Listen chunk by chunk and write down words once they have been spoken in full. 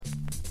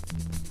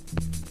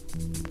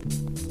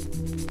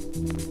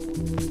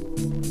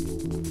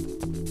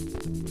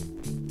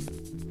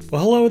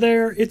Well, hello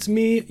there, it's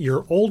me,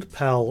 your old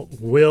pal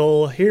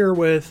Will, here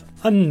with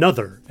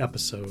another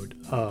episode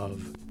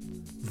of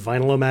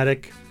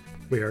Vinyl-O-Matic.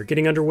 We are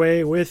getting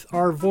underway with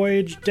our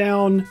voyage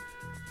down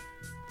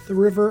the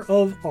River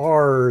of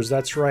R's.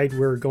 That's right,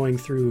 we're going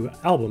through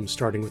albums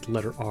starting with the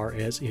letter R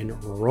as in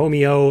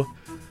Romeo.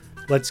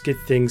 Let's get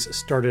things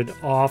started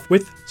off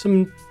with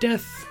some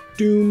death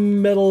doom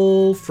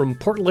metal from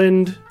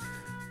Portland,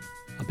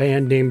 a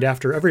band named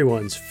after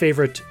everyone's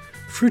favorite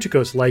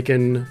fructose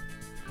lichen,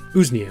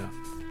 Usnea.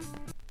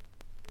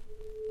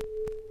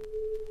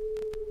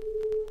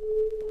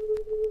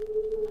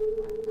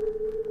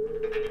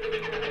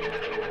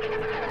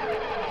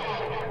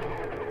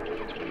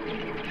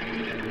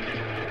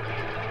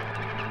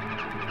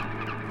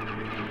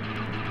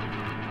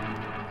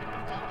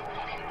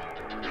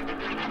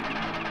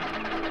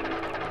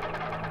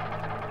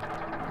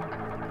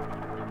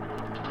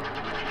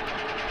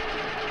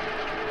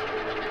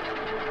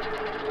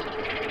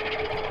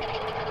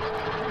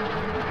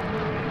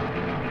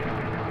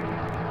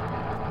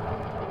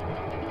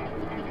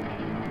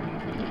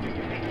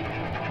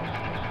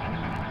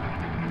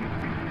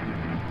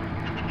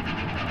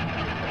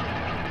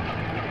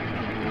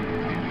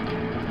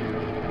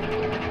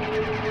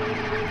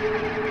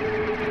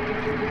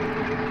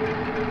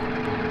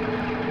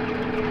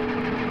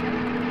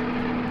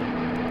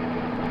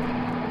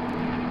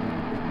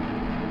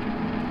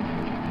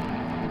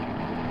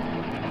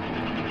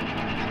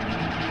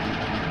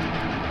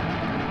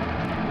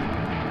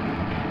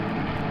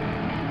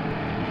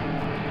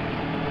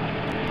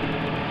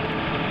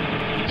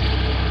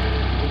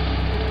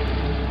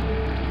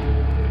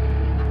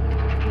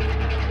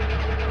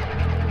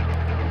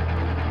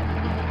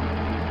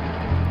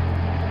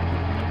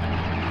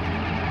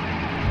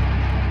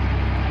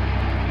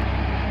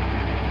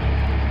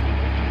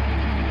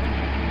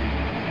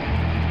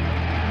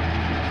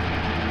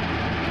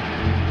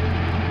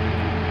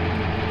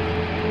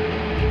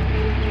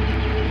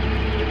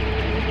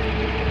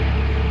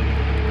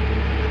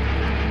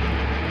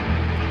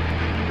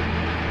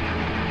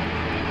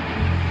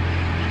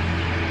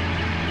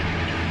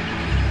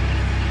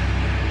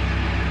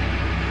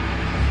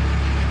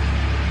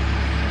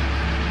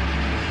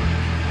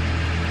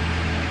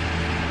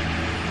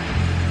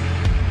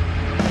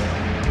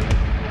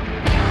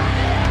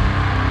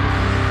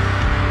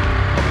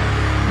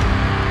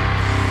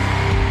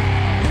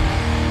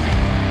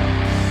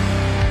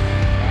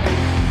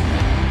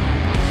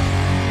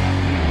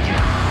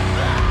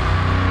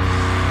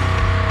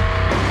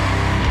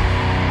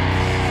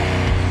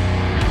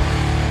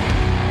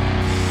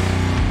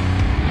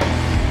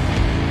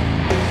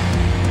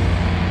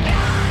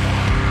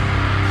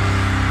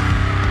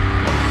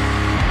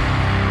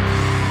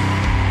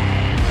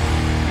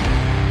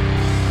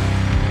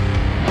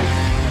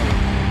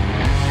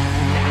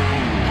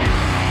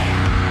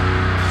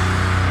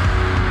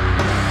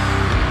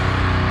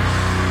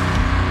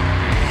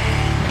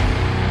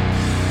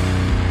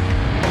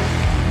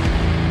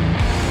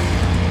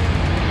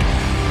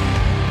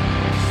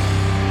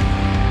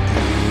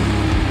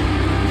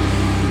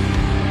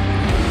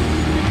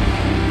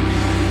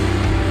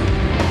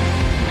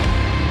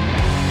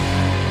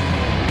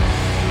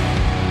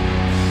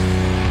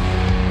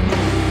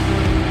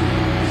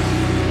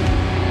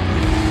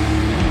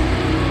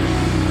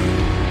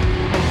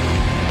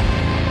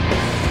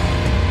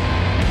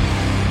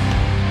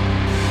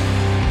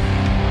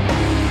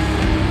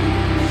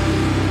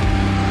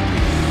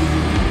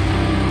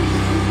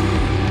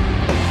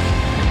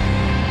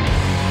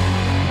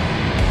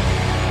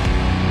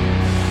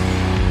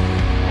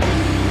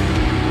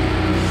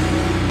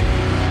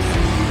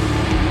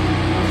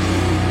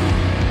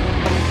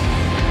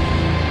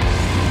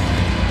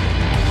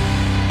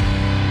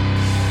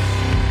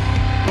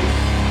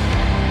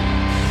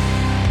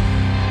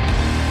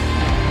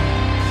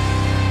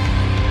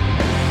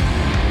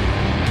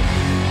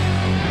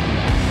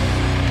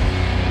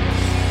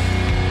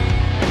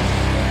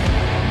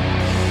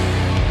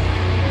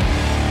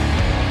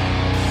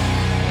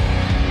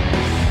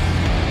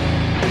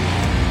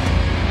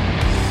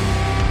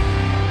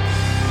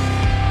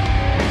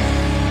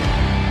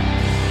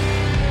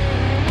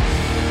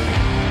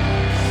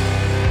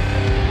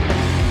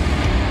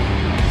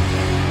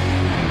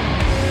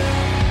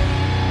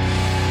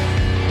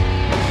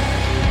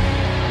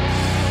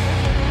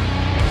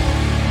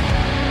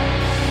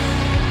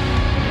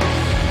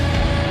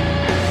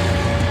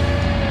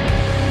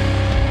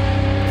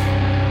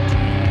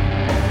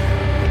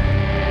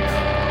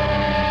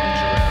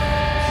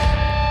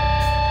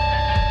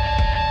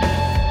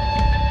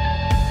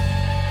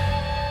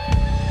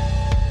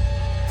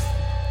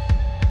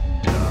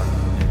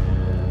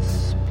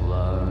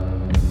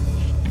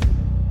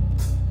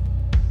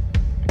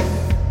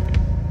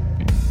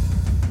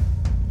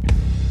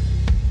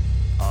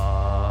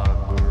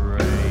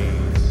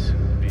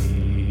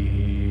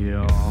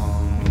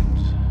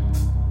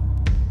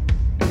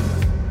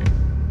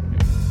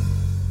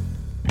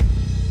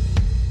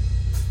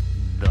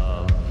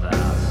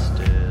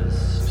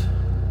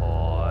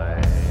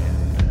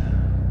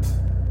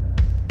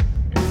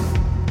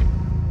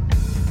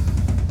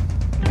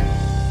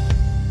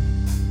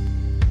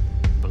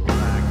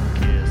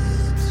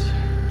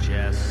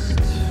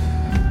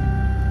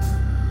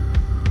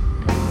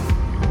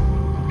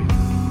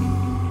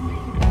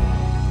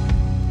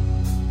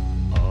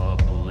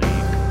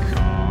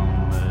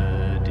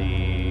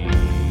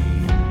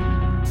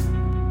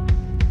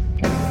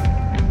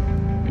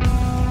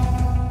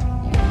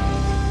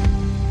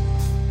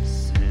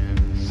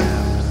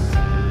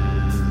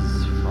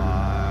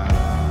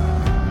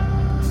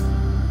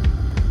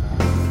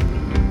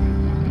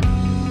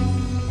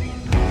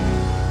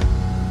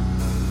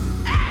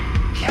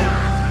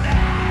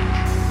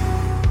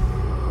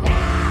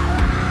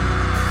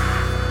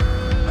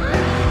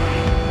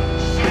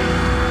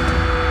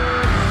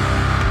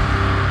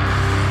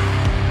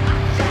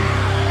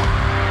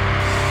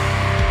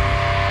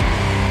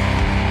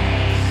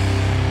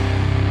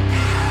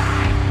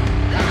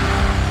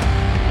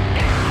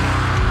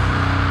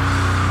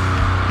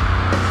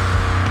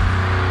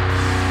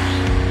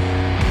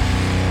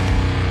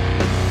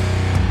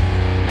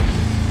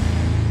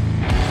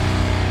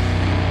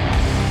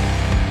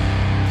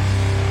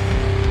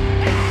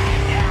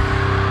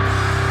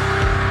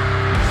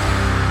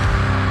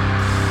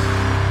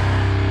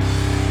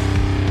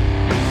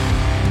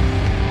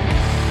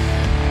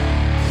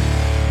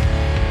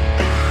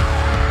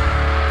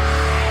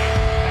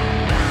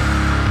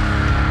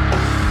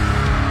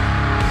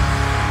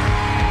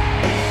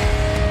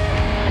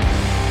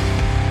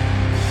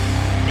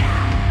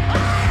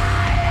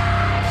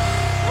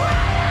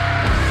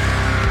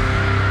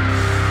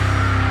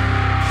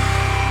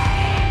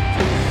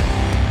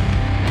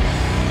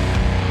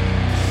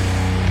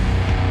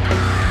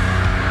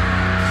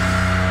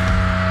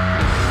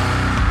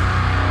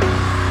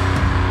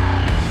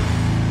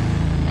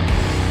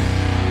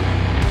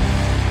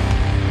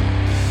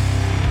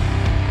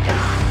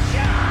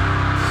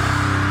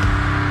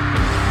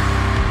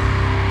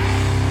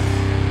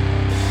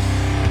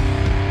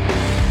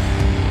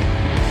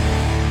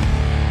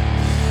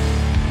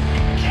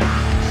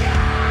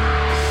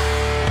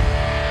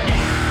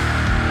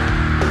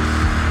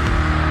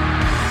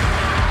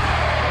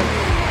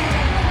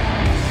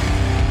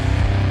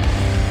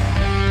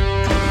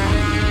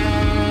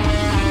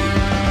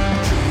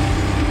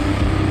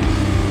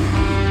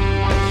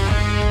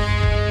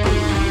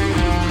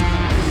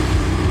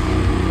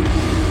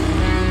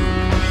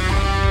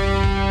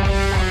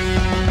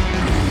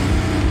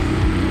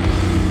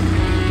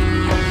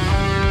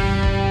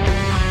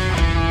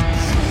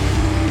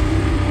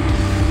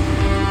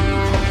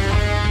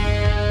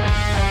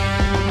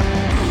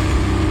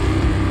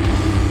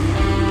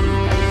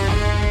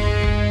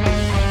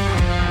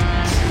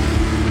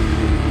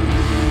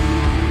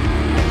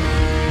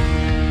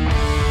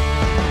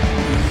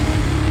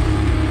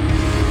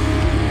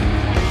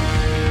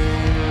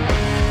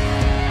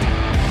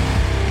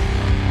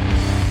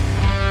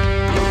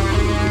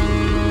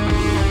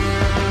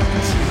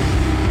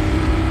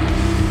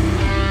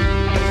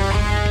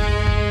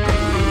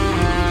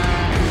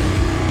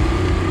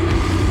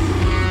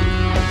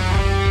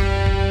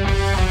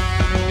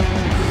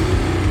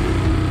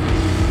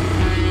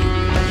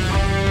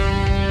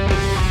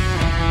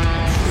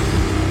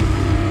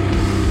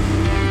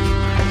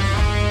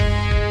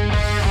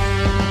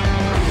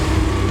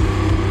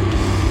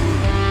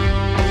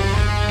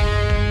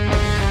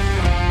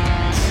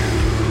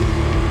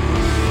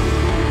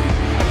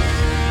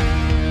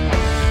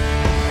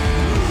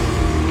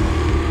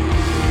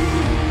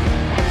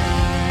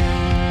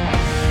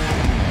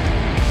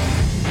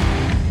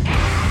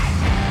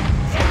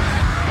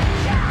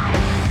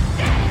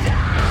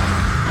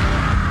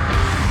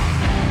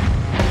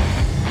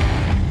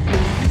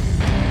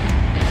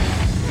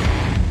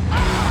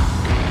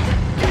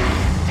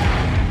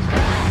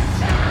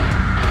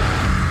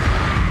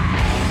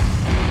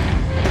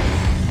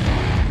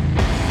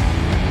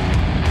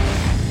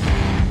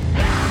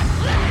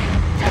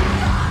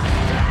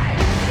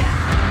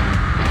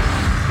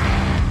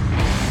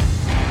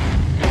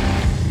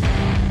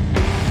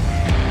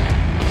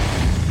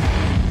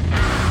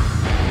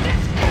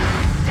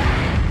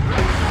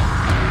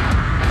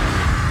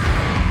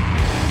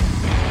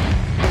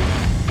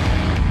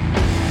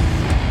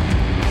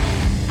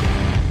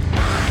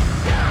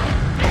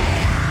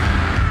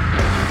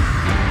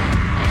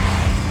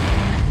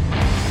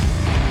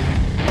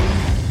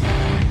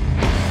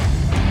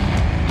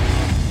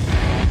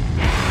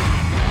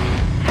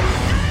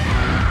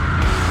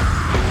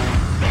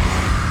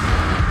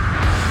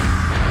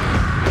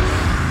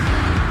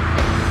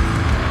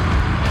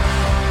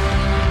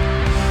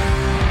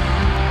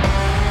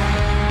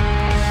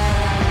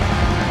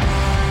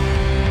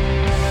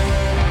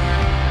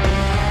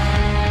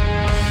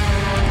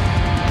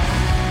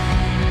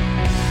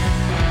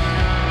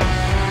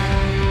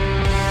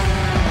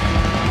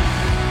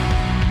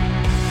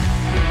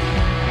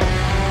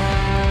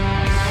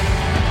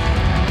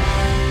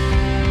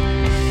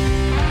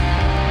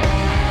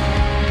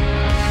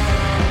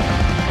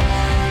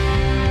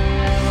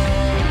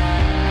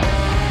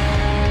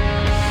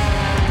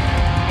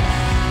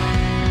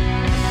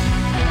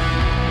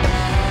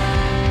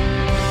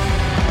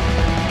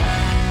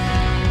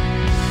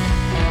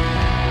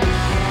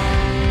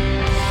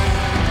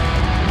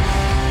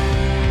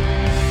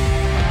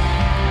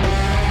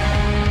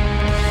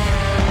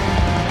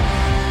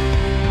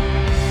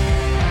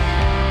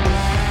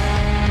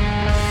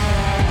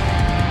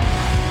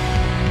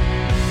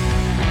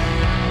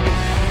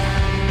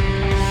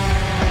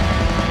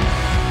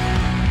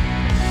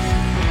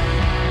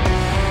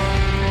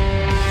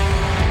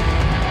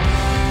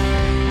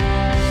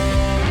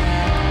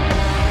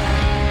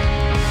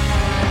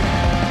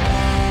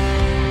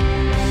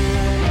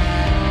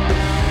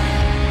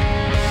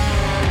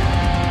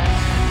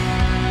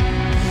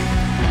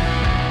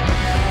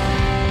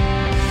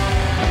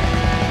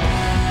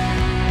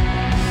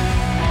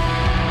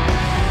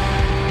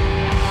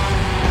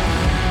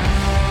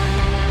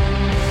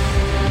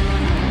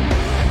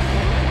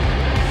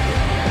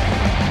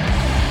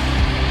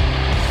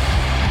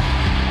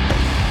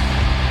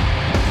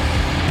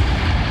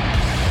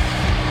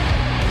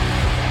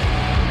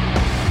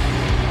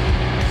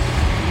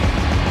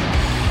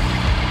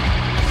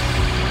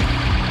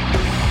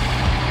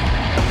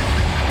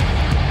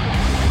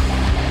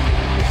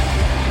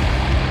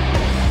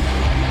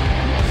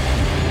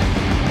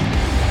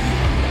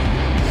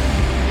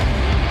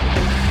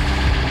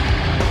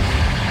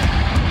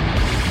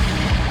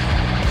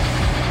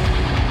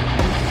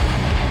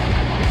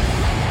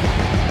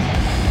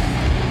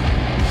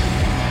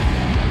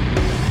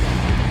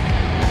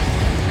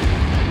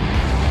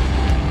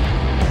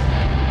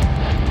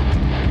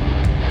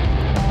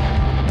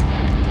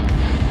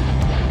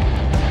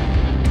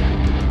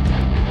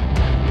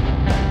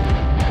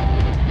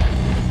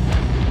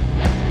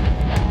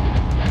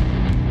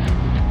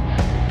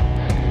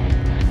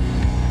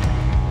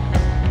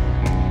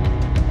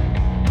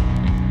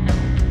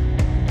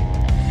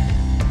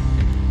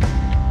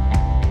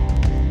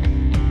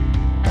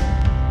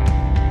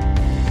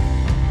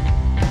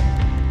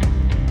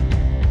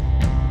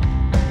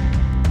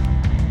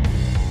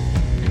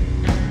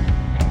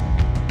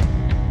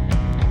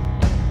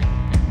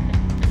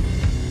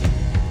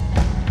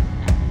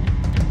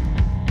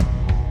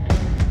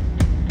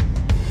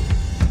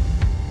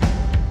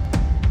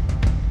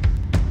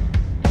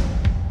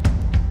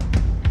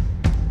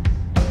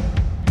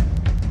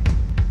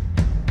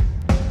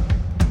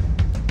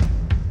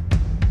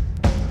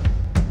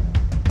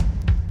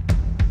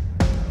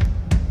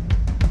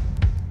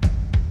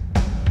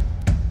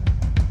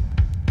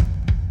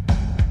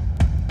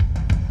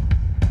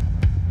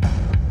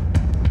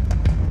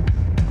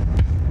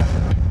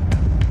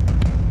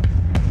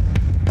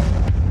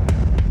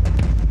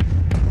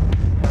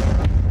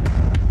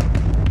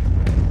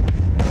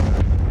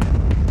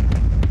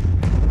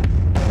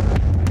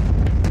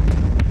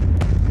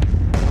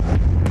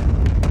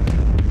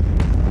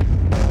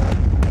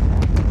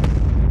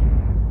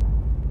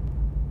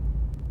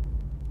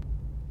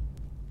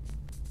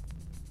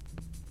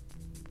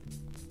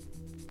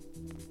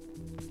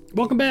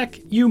 Welcome back.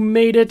 You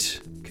made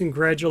it.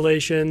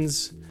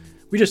 Congratulations.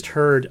 We just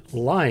heard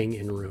Lying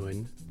in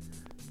Ruin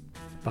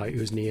by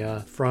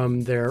Uznia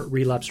from their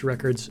Relapse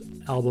Records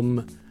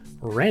album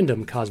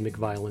Random Cosmic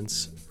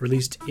Violence,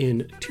 released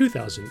in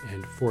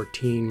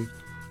 2014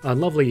 on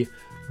lovely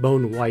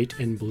bone white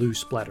and blue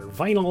splatter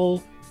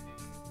vinyl.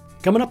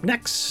 Coming up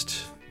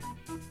next,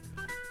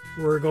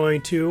 we're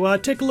going to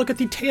take a look at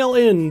the tail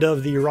end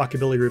of the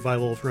rockabilly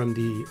revival from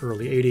the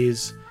early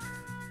 80s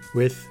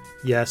with,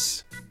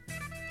 yes,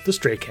 the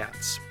Stray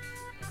Cats.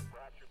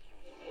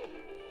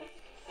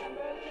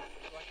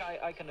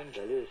 I can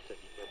enjoy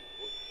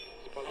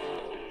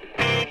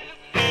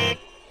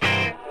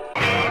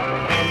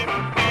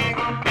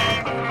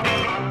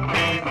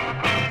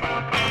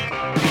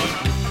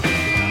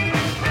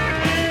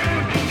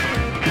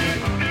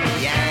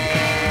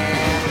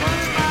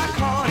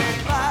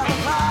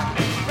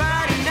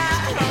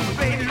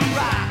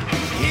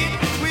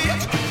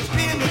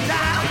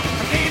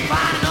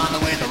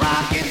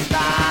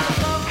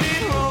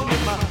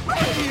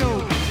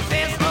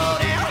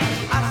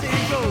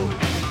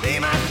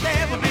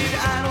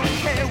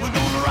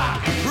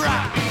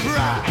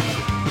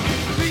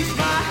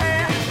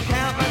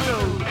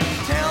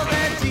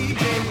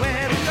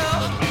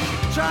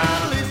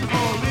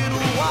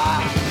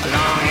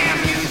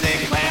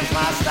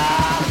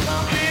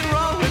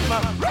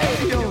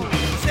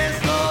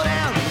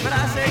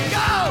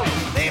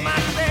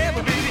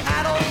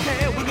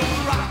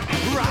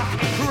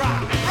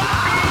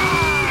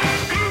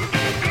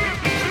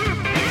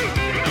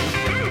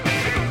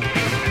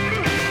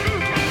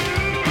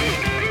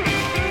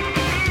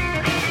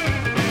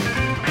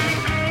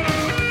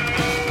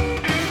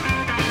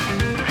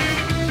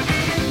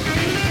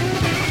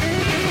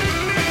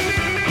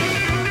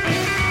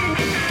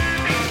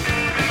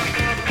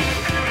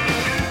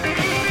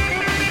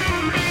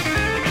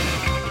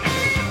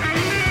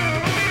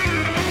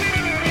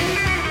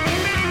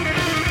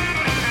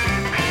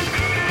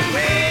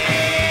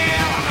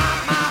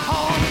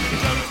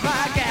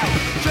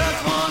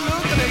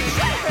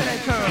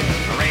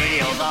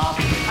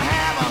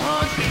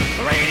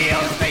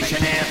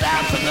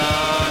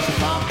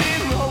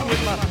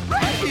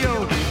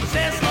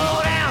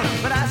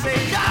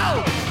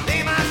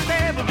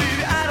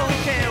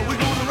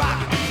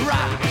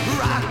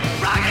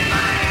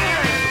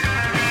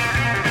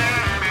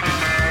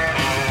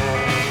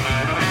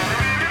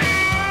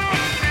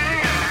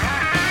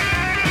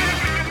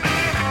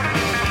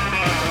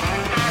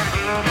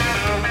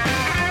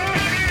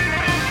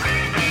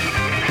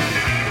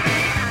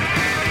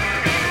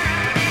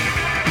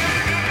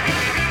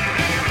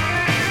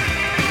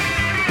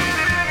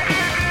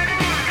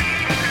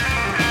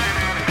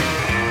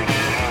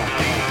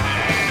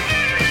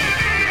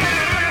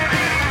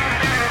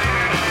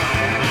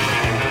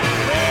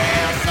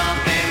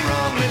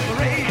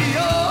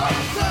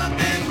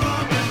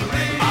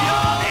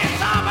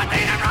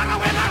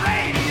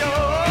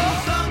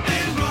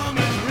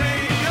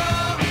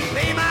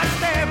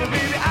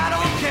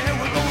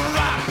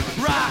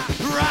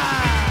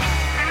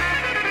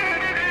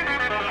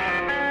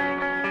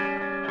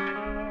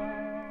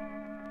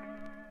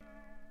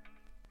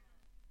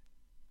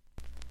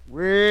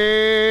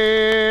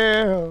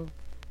Well,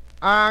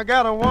 I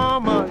got a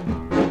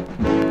woman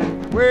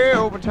way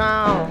over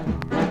town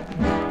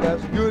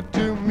that's good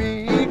to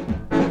me.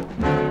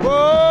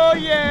 Oh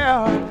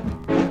yeah,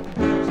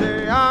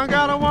 say I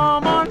got a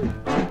woman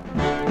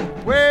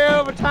way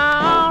over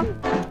town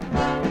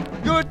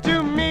good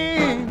to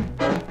me.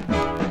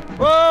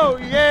 Oh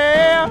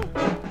yeah,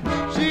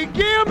 she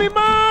give me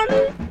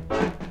money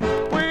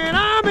when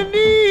I'm in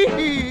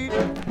need.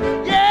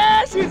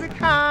 Yeah, she's a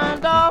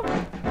kind of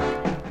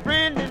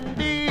friend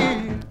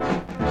indeed.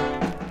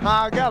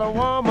 I got a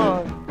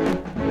woman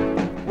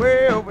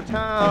way over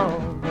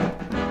town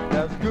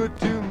that's good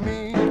to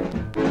me.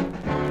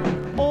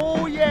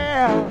 Oh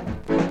yeah,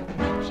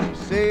 she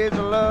says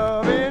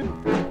loving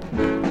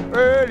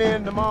early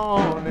in the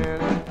morning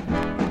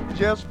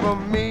just for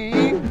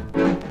me.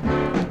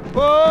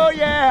 Oh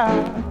yeah,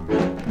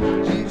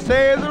 she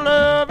says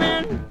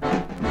loving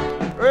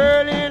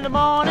early in the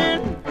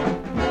morning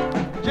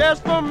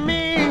just for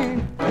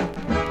me.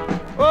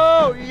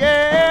 Oh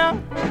yeah,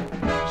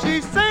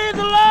 she says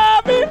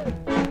loving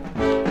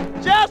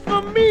just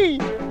for me.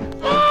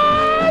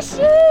 Oh,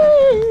 she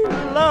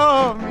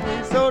loves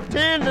me so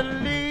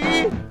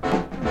tenderly.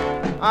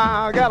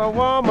 I got a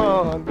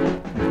woman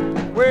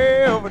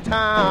way over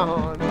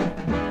town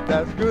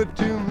that's good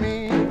to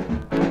me.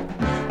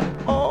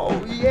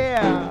 Oh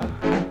yeah.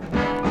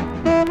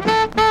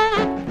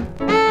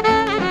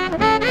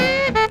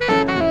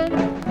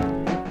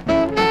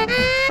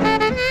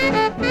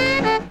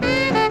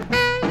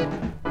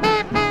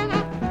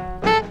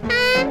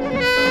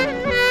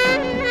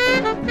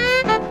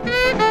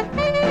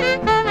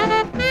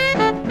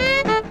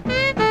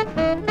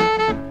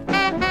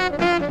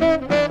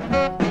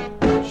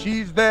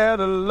 She's there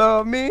to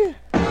love me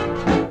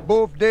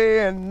both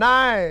day and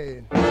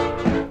night.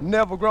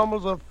 Never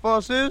grumbles or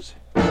fusses,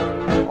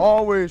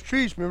 always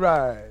treats me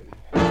right.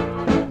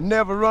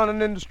 never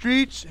running in the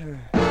streets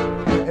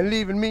and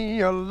leaving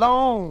me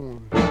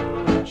alone.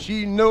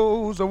 She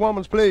knows a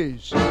woman's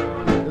place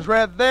is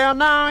right there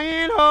now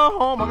in her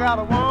home. I got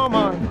a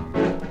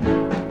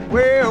woman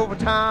way over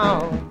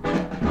town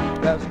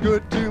that's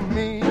good to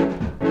me.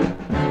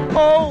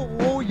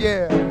 Oh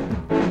yeah.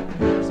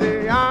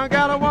 Say I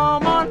got a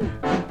woman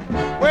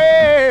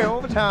way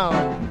over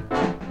town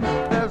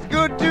that's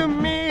good to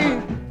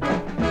me.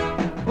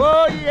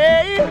 Oh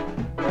yeah.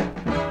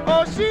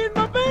 Oh, she's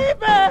my baby.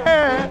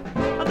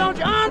 Don't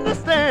you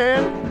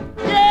understand?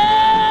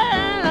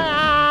 Yeah,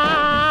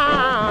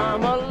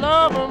 I'm a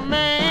lover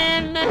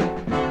man.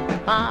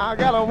 I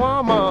got a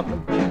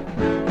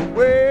woman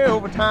way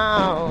over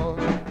town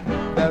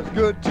that's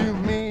good to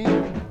me.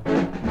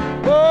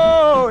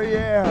 Oh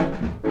yeah.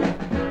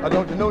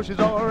 Don't you know she's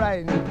all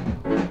right?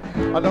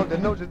 Don't you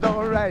know she's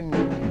all right?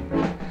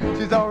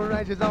 She's all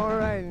right, she's all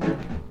right.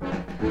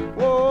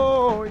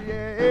 Oh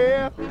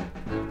yeah.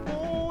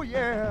 Oh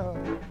yeah.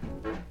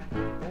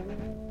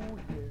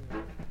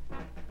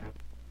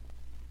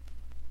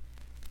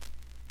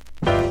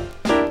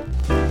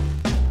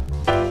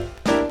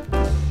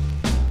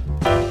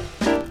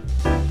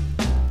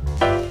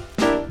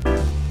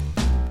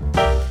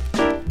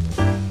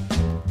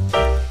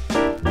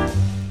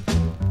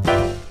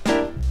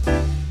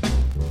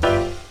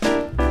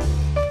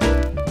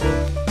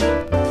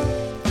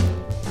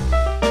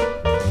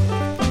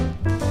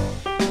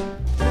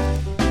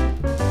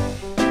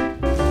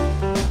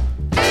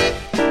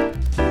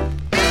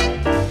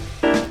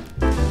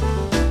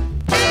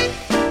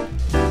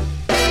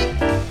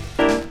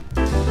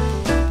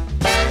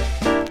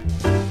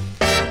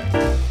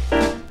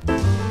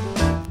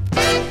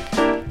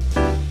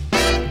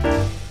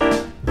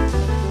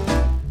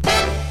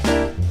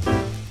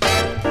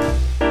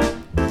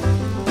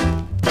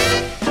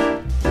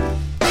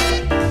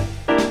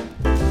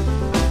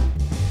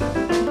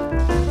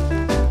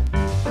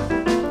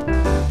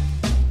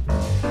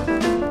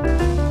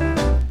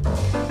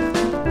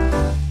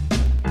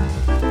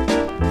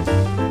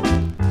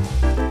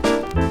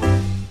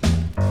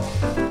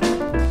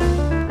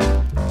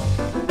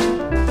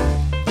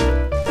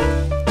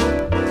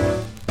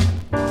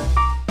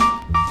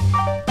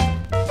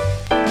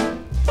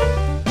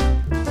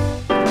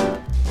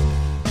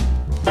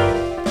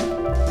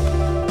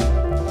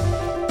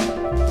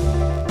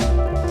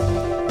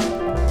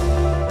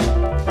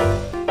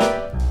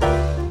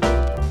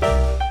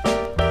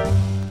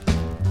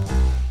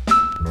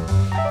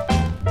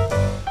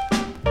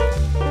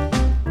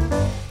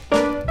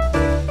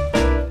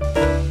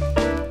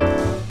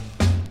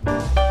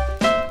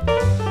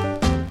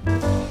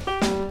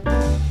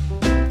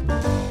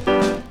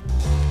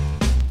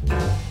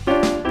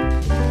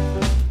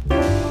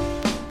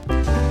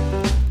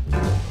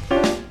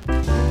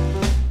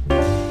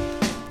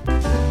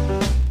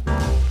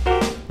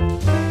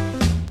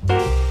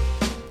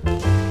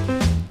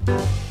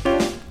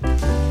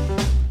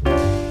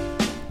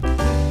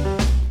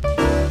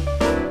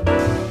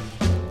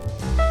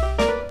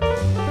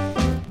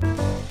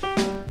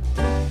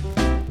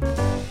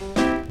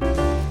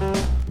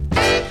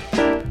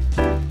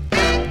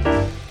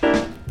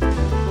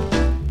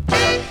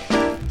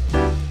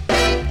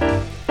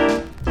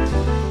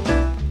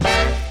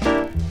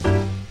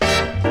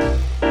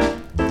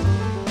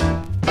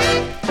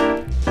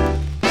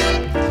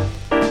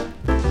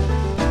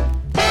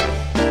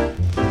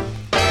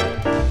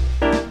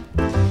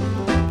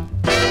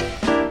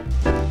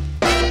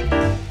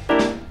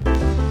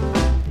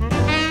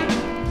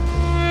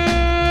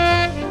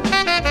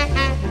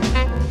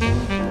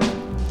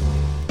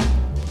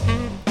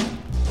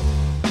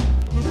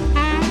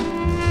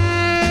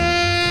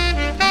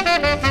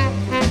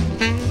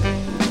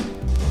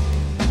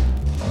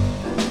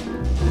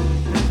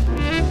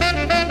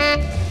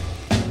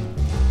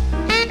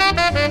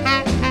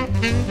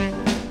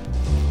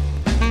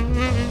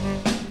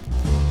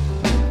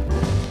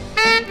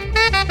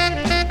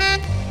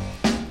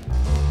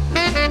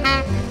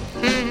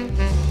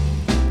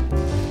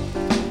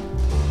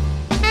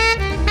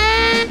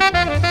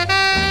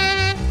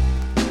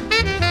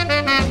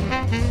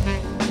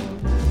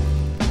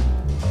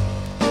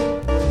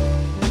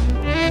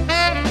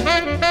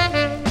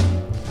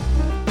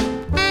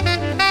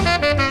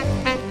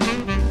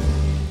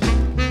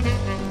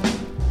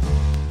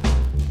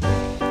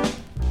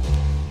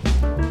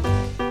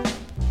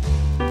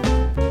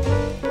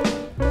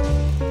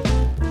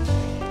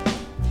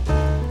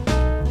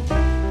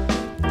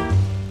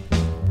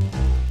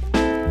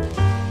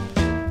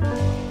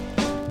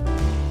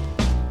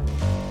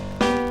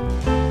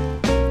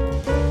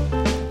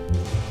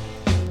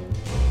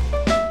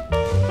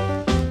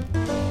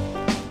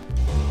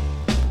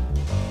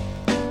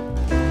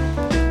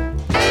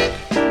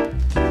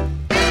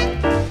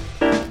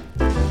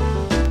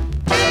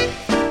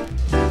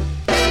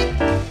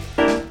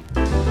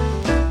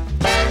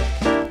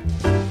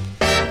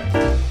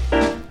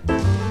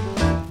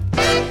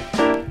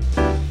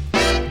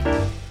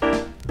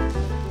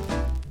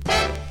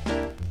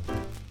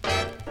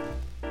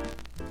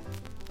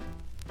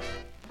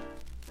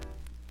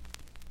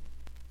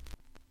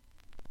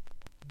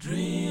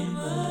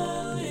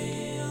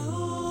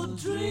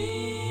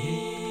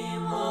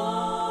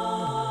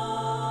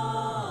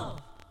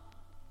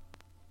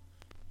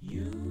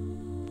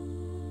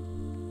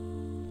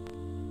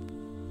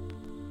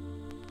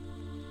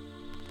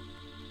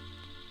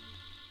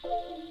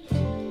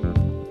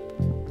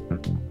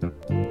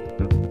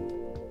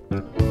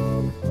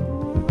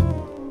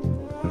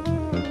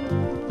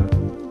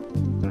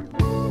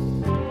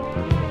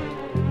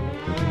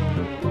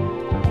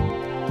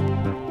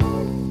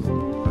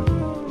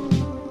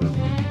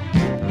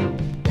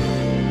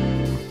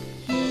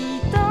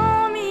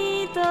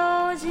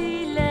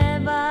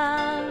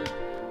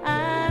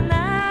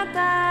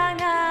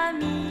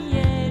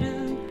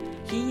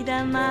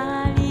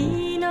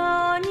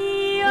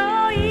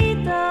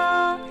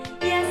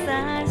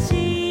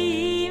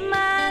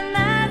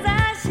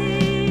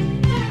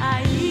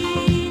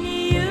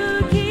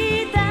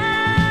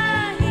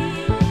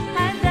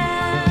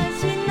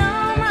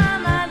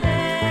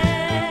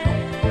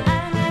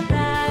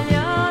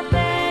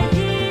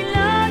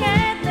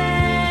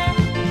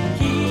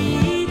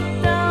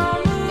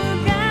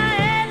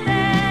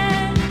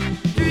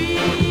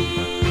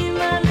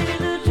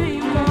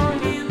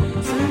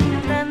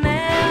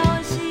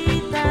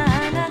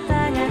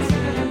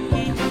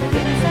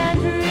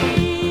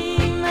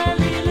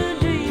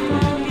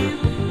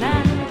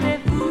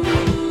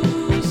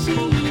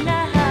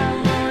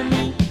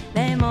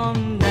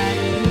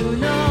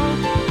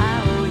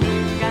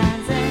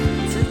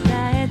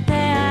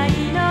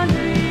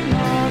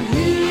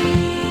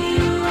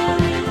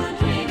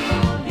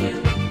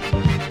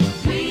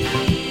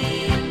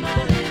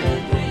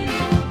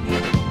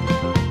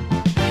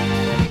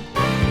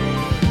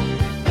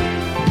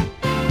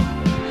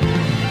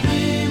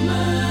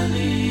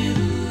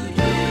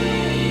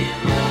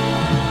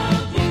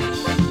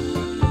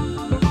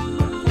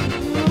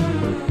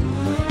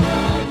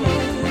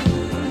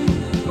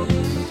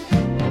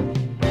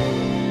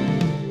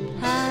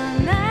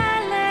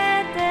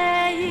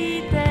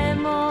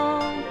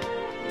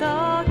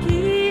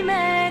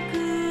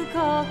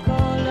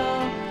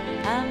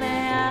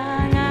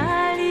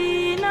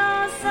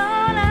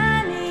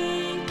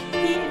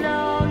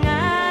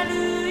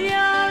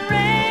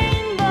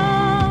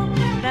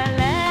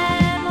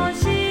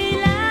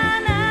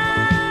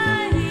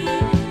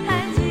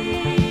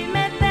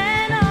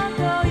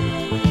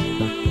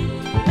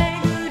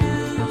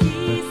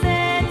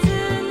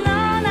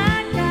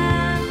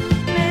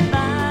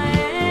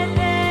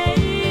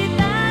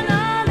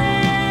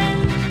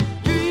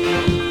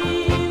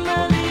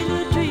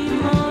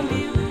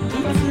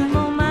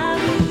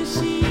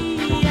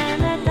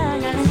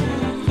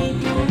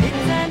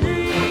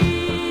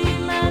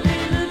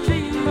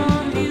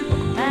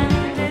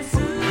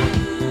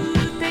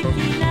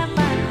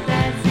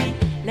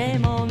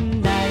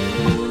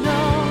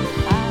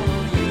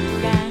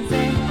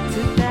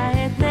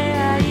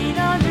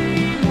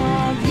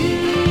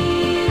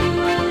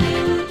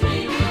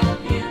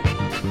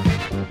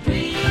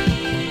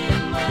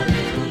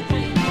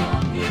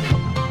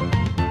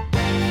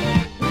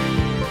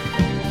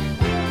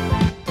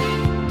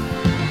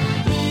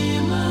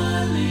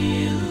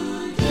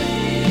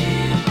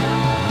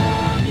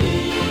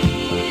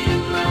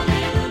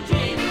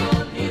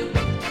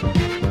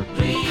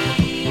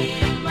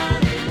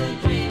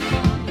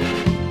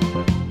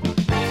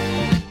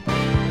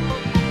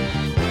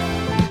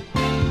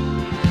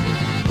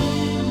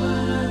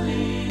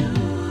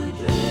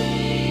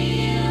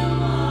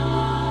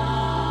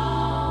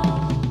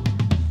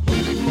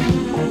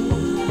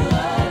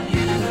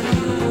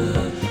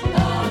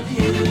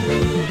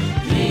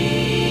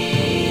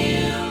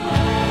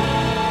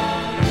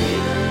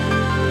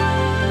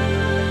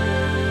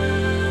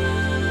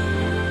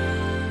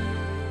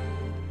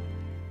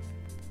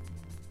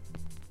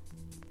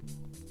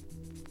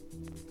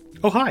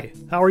 Oh, hi.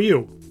 How are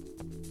you?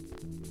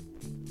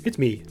 It's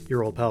me,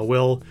 your old pal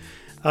Will.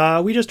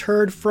 We just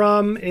heard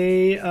from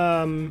a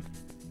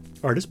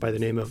artist by the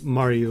name of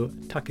Mario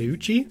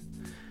Takeuchi.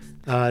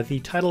 The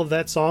title of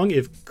that song,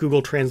 if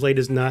Google Translate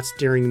is not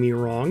steering me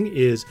wrong,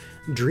 is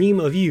Dream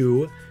of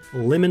You,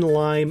 Lemon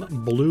Lime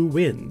Blue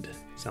Wind.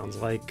 Sounds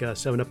like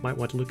 7-Up might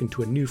want to look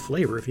into a new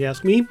flavor, if you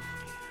ask me.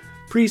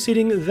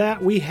 Preceding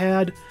that, we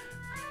had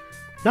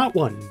not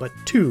one, but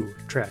two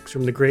tracks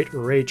from the great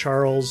Ray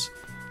Charles.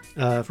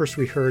 First,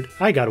 we heard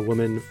I Got a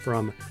Woman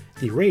from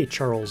the Ray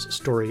Charles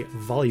Story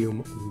Volume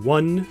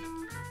 1.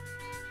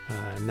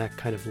 And that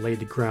kind of laid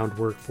the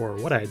groundwork for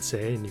what I'd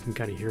say, and you can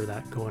kind of hear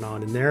that going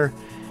on in there.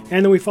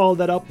 And then we followed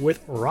that up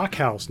with Rock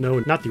House. No,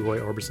 not the Roy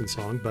Orbison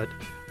song, but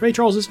Ray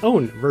Charles'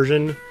 own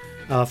version.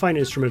 Fine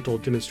instrumental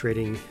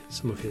demonstrating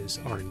some of his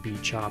R&B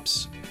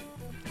chops.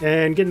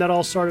 And getting that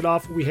all started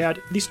off, we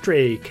had the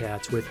Stray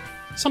Cats with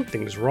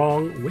Something's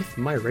Wrong with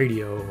My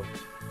Radio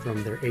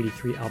from their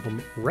 83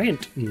 album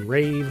Rant and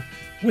Rave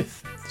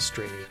with the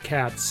Stray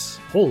Cats.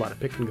 Whole lot of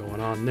picking going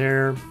on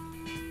there.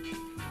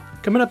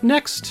 Coming up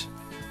next,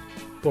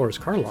 Boris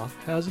Karloff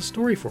has a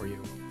story for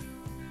you.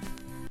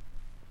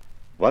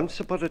 Once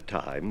upon a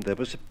time there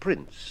was a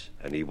prince,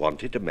 and he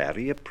wanted to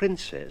marry a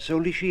princess,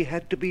 only she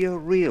had to be a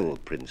real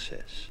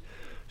princess.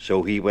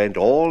 So he went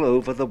all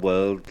over the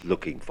world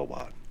looking for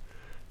one.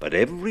 But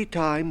every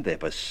time there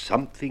was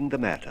something the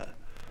matter.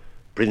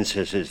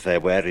 Princesses there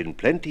were in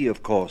plenty,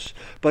 of course,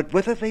 but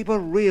whether they were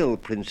real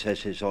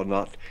princesses or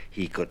not,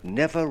 he could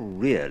never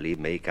really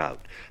make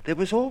out. There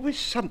was always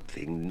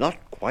something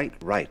not quite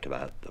right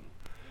about them.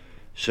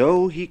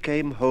 So he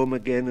came home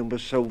again and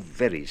was so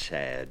very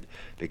sad,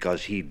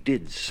 because he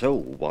did so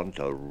want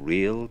a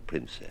real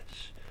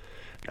princess.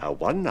 Now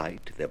one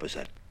night there was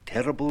a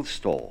terrible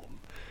storm.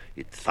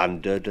 It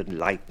thundered and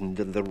lightened,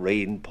 and the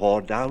rain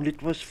poured down.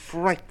 It was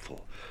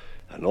frightful.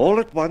 And all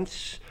at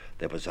once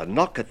there was a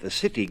knock at the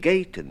city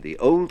gate, and the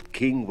old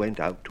king went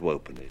out to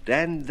open it.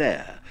 And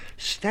there,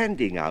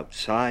 standing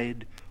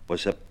outside,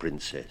 was a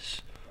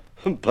princess.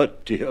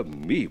 But dear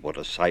me, what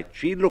a sight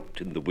she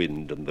looked in the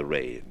wind and the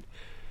rain.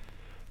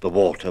 The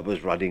water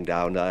was running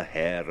down her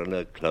hair and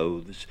her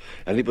clothes,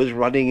 and it was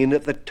running in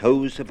at the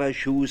toes of her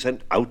shoes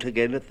and out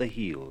again at the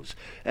heels.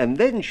 And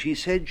then she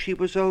said she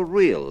was a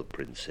real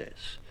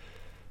princess.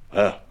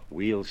 Well,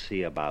 we'll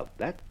see about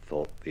that,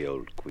 thought the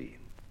old queen.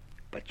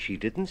 But she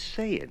didn't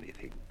say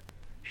anything.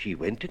 She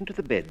went into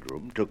the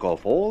bedroom, took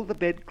off all the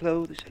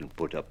bedclothes, and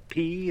put a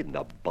pea in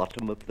the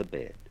bottom of the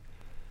bed.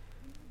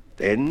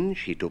 Then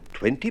she took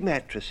 20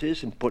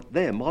 mattresses and put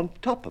them on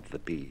top of the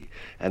pea,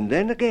 and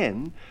then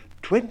again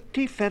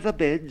 20 feather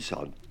beds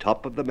on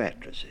top of the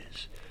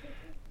mattresses.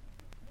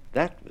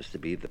 That was to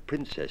be the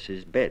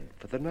princess's bed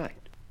for the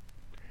night.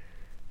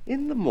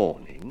 In the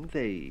morning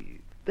they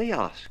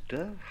asked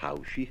her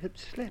how she had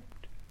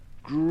slept.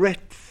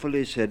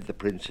 "Dreadfully," said the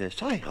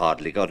princess. "I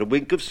hardly got a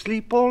wink of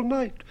sleep all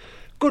night.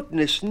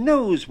 Goodness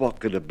knows what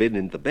could have been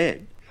in the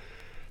bed.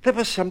 There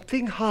was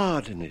something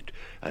hard in it,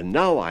 and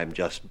now I'm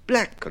just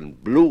black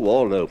and blue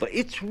all over.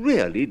 It's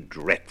really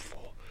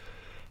dreadful."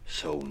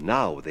 So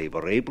now they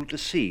were able to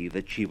see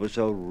that she was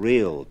a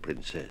real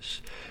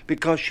princess,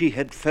 because she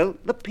had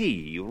felt the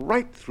pea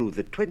right through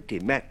the 20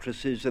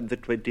 mattresses and the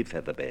 20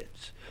 feather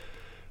beds.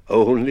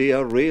 Only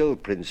a real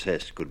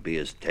princess could be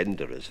as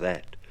tender as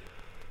that.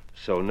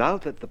 So now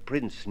that the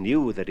prince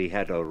knew that he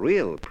had a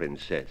real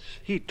princess,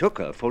 he took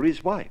her for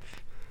his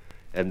wife,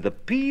 and the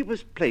pea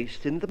was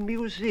placed in the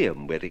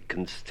museum where it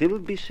can still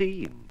be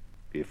seen,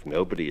 if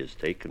nobody has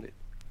taken it.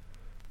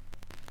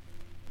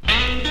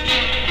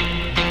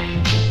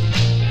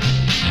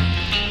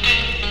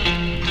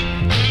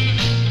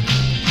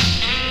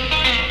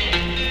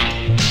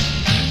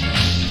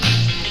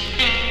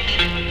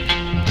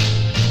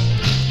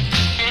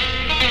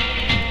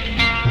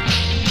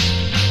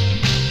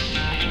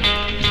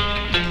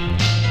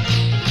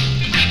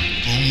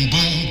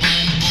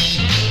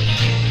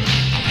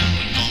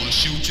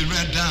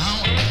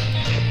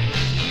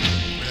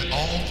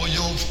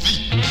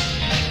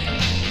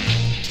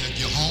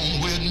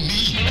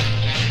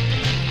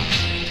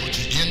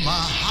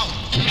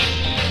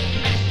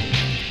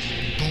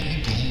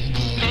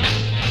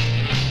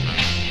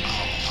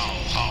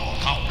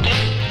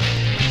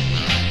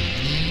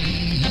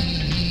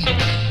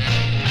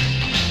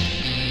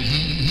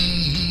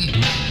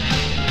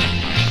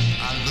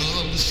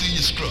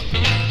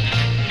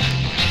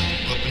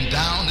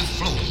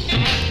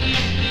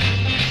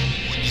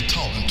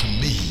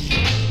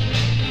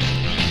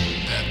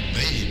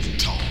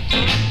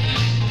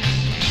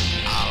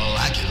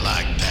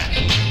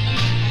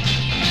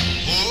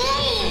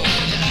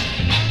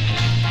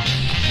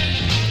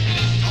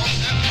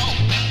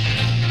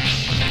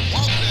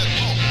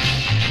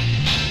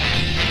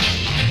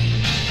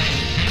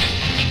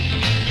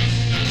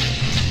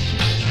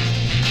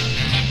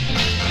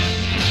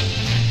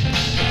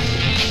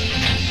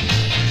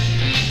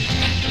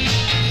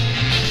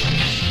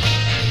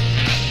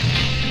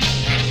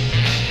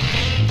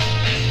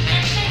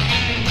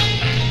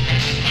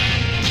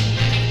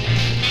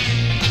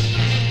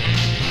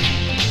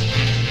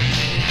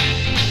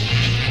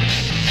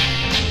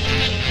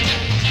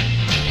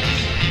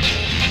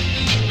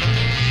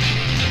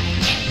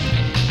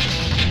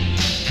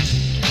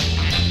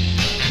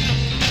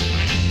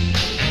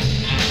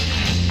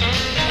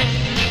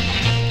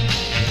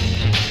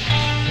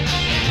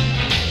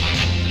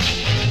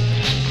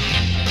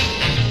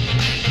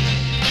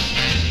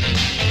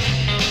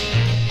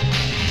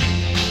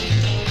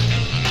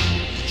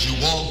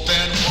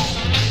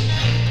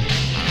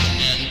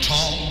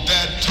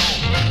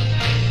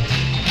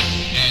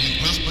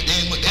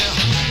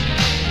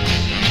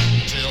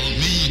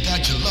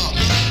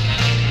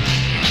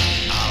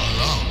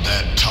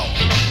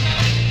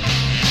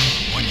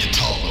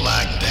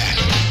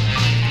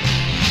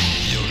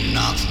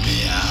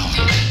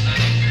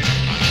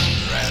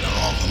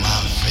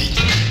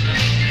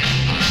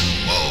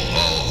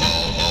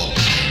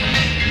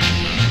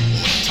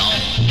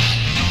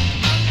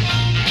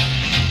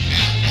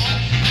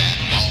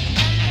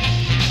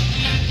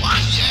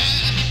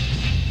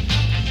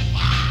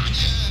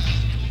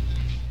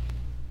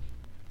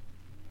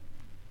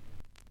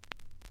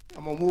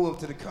 I'm gonna move up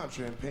to the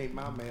country and paint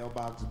my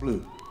mailbox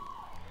blue.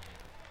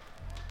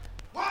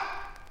 1,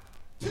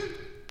 2,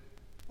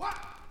 1,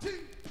 2,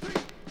 3.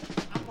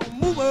 I'm gonna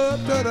move up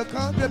to the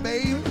country,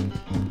 baby.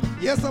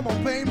 Yes, I'm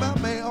gonna paint my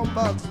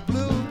mailbox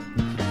blue.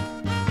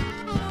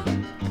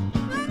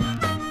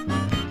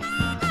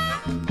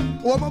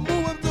 Oh, I'm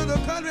moving to the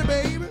country,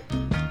 baby.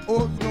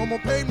 Oh, you know I'm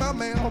gonna pay my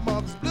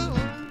mailbox blue.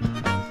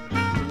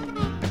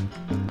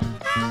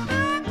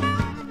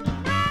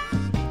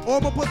 Oh,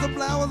 I'm gonna put some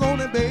flowers on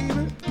it,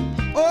 baby.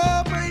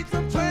 Oh, bring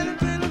some trailing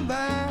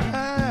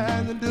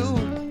vines and do.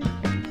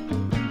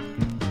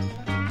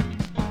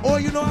 Oh,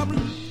 you know I'm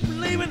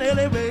leaving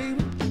LA, baby.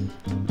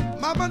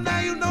 Mama, now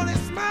you know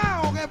this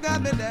smile have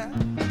got me down.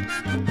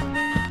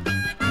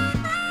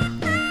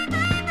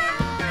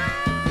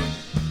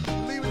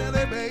 Leaving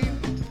LA, baby.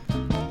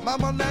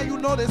 Mama, now you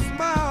know this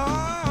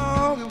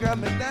smile have got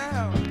me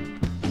down.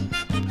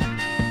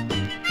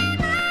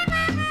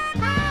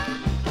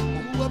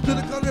 Move up to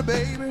the country,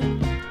 baby.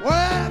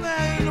 Well, there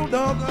ain't no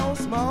doggone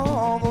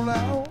small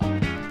around.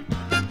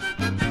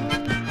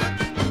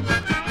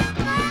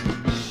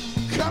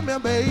 Come here,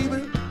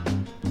 baby.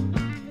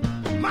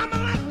 Mama,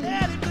 let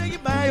daddy take you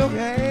by your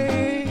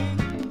hand.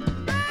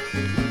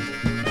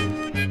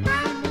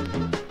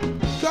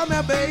 Come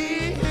here, baby.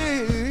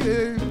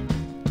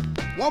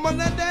 Woman,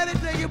 let daddy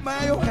take you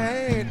by your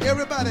hand.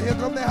 Everybody, here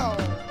come the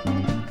house.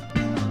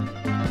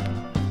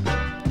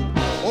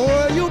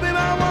 Oh, you be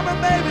my woman,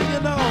 baby, you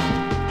know.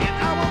 And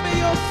I will be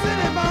your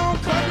city-born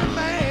country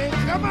man.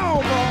 Come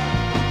on, boy.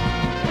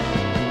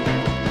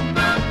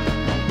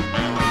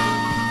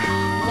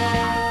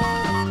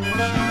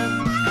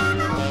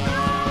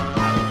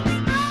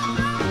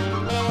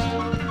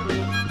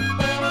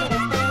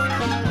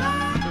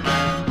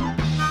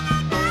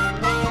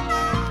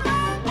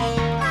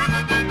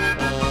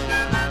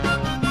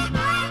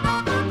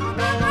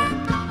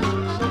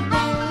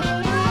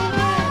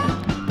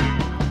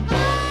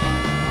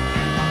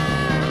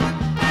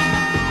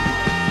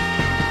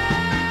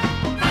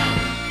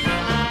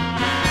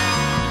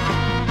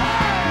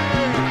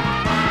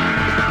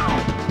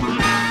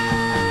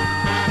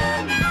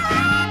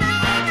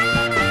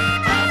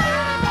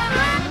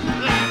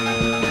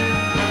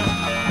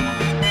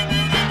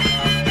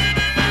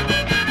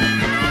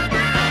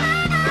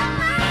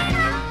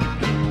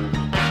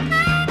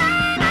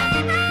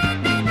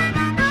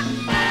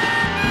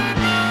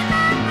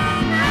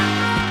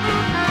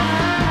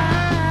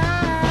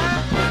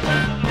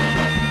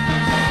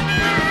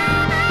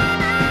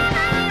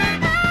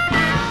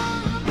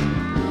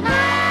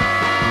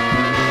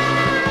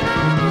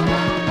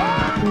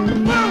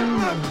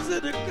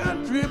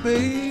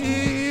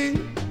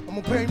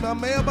 My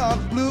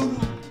mailbox blue.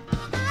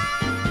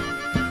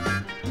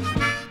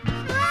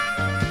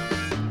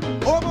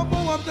 Oh, my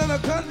boy, I'm in the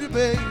country,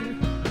 baby.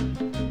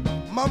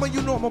 Mama,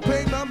 you know I'm gonna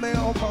paint my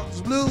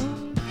mailbox blue.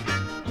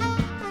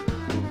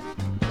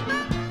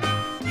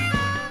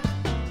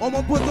 I'm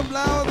gonna put some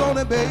flowers on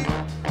it, baby.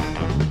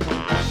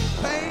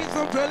 Paint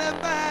some pretty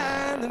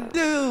fine and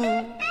do.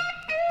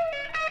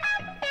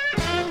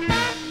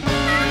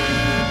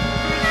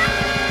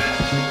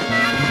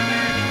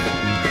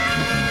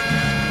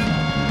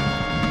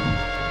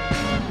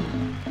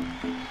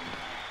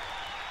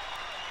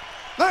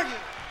 Thank you.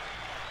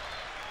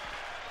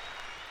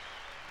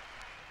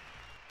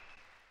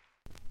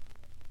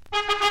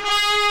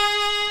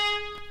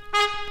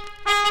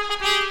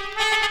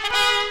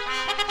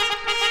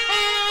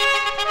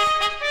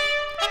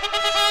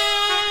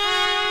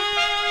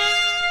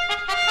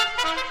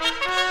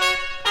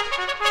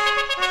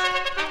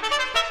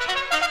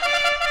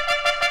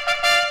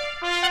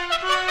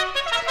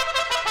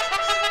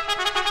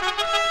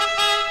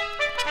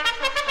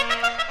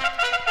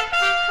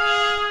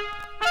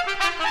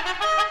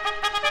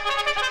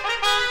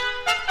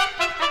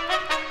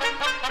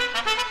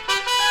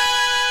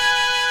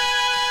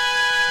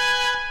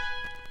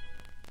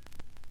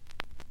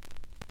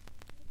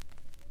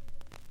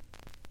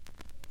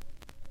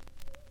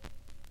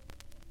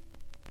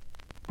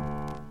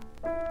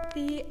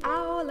 The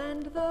owl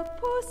and the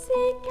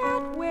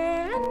pussycat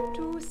went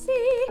to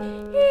sea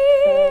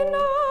in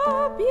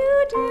a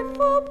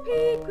beautiful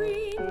pea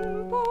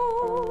green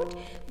boat.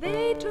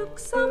 They took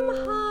some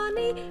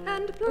honey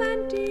and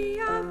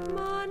plenty of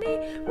money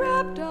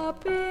wrapped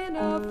up in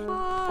a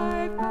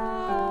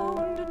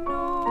 5-pound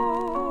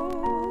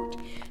note.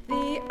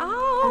 The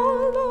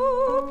owl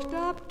looked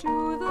up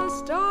to the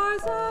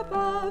stars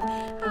above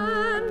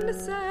and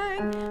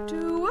sang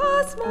to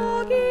a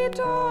small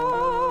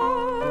guitar.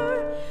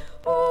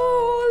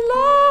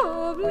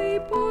 Oh, lovely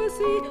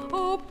pussy,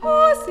 oh,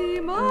 pussy,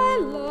 my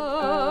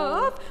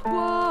love,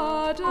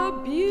 what a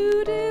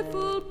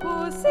beautiful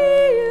pussy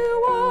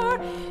you are.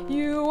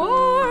 You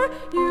are,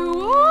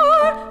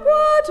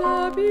 what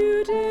a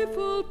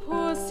beautiful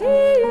pussy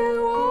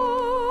you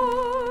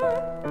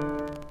are.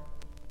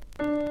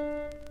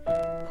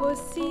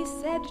 Pussy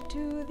said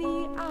to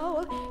the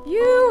owl,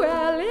 you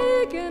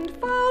elegant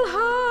fowl,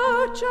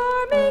 how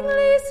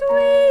charmingly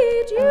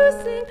sweet you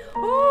sing.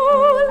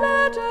 Oh,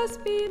 let us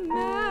be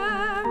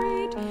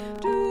married,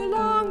 too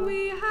long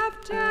we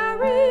have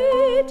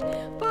tarried,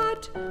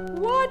 but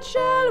what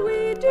shall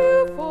we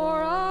do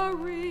for a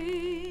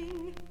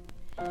ring?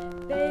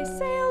 They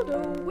sailed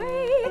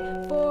away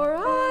for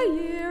a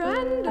year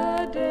and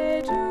a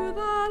day to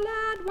the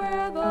land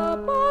where the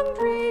bong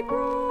tree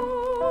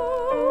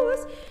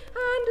grows,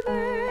 and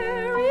there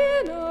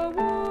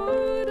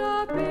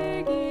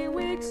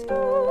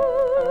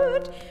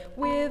out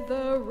with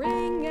a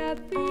ring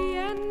at the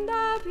end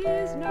of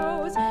his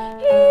nose,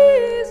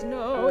 his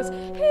nose,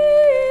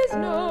 his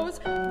nose,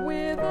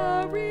 with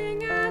a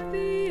ring at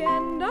the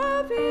end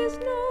of his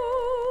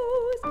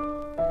nose.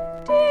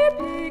 Dear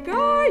pig,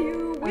 are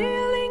you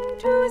willing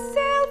to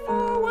sell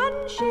for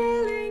 1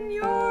 shilling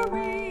your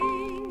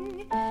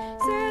ring?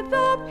 Said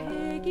the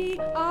piggy,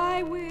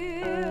 I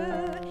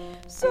will.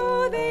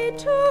 So they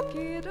took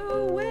it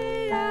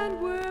away and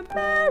were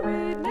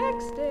married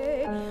next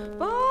day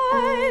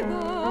by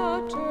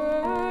the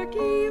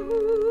turkey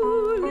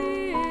who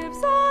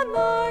lives on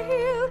the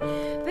hill.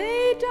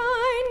 They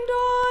dined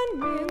on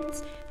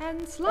mince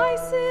and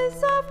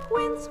slices of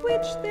quince,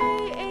 which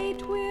they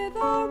ate with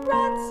a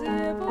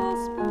runcible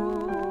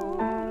spoon.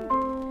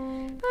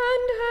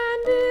 And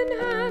hand in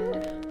hand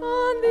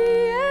on the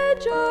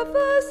edge of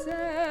the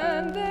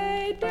sand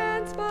they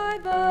danced by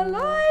the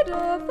light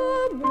of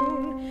the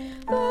moon.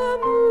 The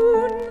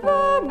moon,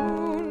 the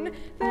moon,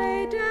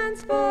 they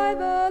danced by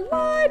the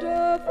light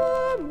of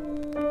the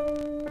moon.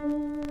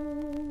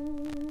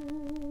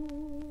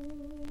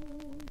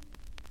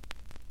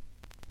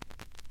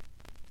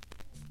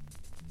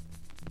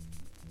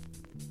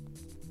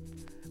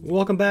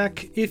 Welcome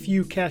back. If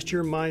you cast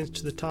your minds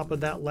to the top of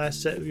that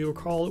last set, you'll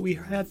recall that we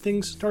had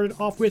things started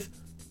off with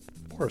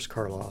Boris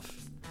Karloff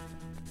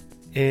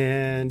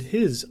and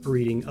his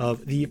reading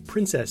of The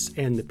Princess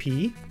and the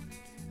Pea.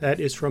 That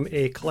is from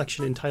a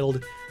collection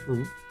entitled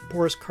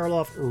Boris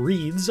Karloff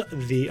Reads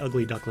The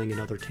Ugly Duckling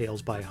and Other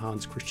Tales by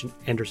Hans Christian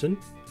Andersen.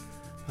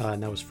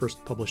 And that was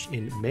first published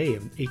in May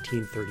of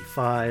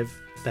 1835.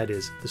 That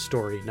is the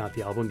story, not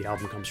the album. The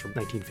album comes from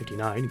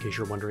 1959, in case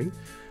you're wondering.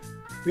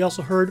 We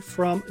also heard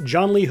from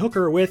John Lee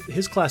Hooker with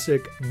his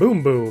classic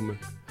Boom Boom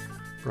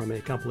from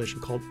a compilation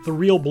called The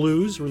Real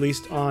Blues,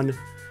 released on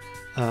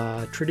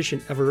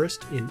Tradition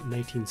Everest in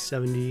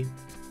 1970.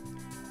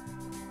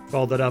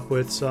 Followed that up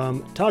with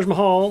some Taj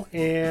Mahal,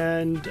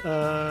 and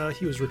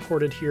he was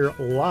recorded here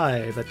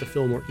live at the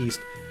Fillmore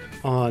East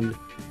on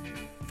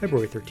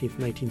February 13th,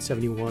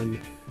 1971,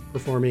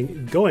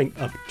 performing Going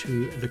Up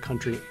to the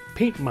Country,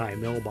 Paint My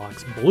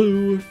Mailbox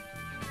Blue,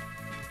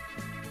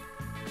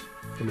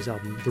 from his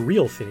album The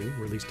Real Thing,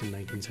 released in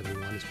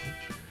 1971 as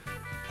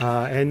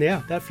well. And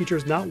yeah, that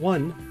features not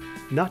 1,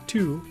 not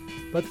 2,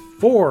 but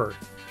 4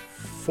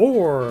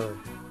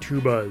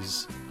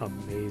 tubas.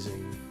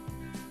 Amazing.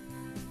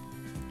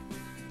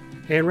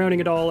 And rounding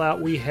it all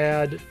out, we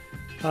had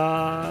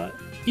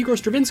Igor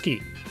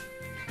Stravinsky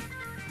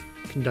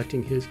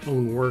conducting his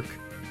own work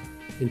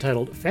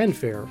entitled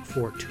Fanfare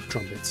for 2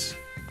 Trumpets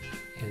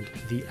and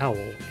The Owl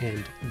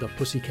and the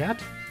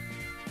Pussycat.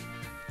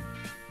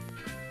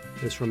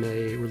 It's from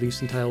a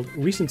release entitled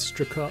Recent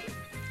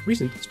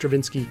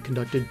Stravinsky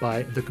Conducted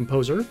by the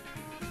Composer.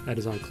 That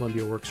is on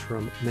Columbia Works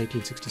from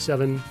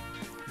 1967.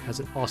 Has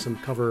an awesome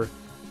cover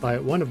by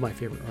one of my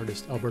favorite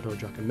artists, Alberto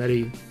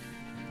Giacometti.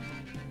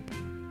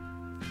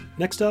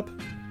 Next up,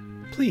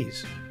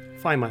 please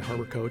find my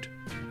harbor coat.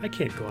 I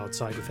can't go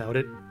outside without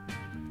it.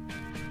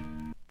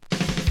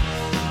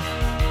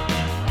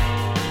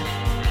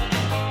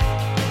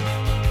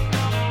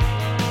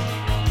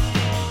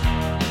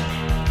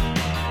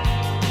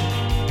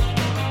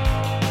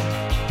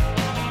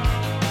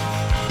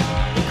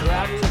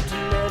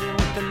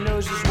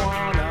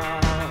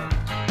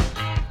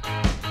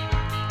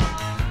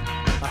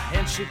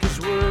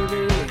 Is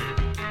worthy,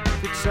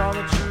 it's all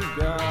that you've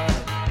got.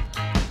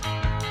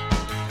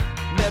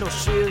 Metal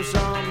shivs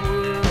on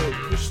wood,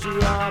 pushed to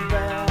our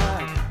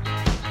back.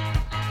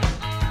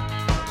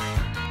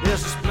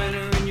 There's a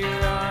splinter in your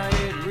eye,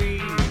 it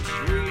reads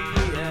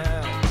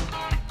rehab.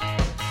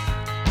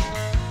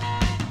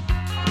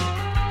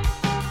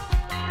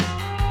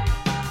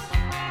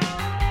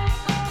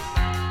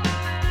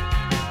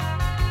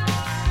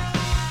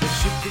 They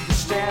shifted the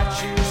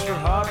statues for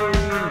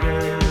harboring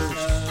girls.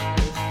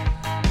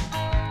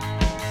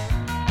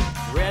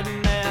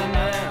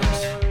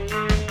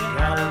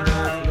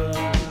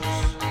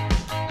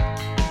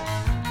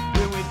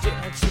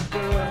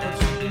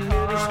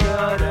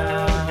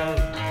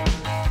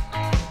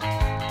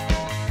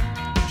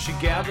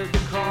 Gathered the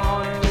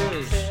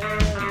corners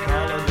and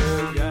collared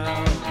her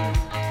gown.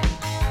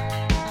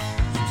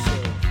 She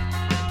said,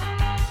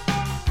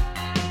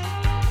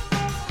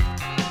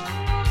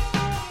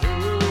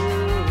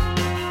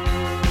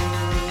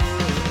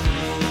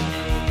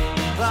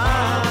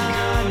 find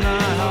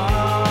my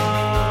harbor,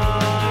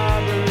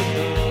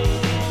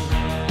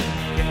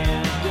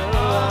 can't go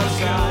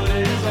outside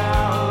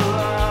without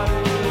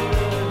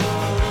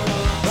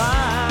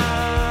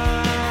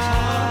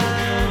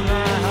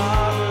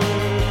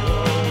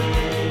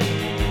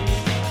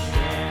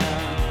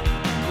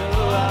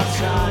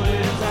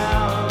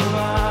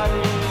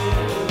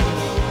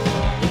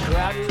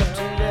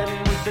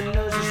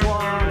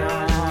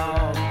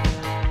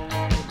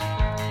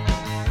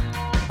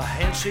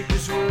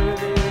is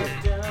worthy,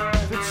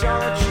 it's all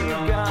that you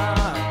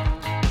got.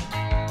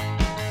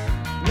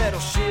 Metal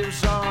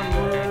shivs on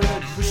wood,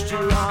 pushed to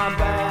our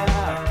back.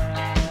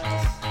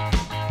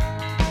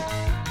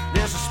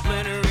 There's a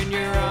splinter in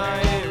your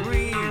eye, it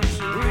reads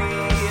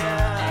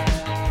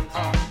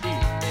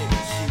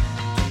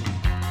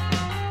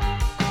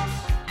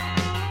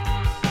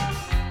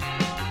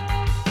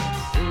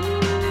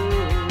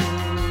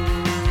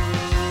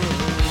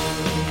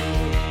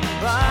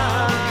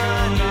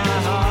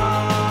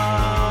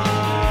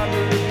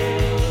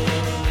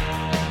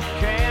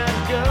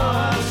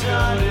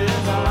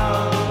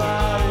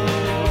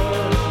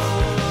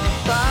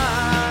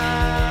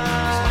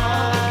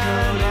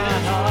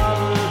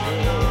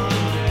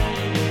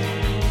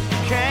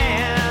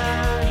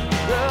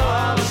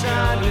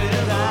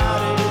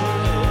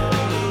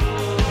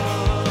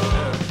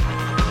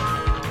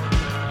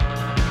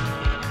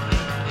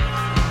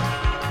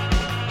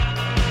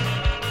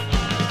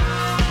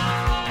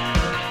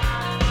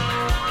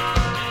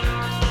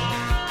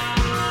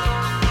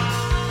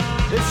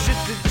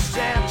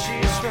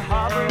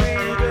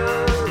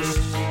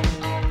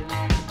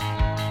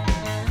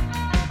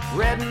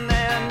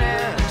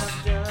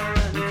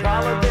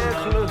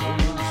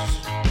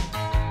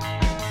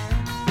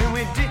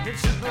me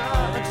dance to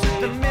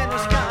the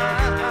minister.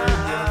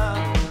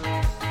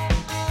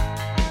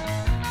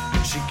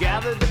 She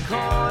gathered the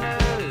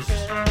corners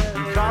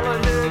and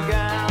collared her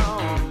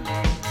gown.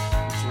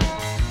 She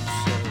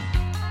said,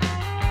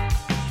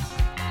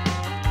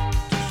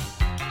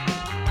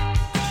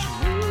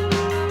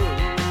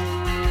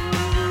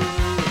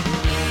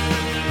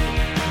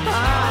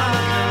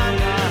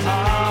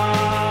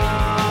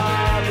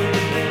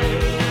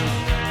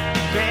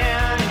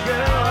 can't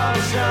go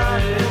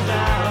outside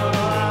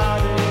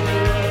without it.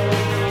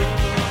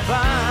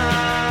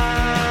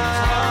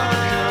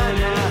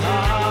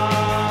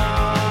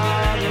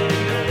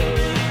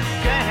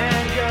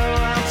 Can't go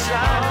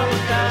outside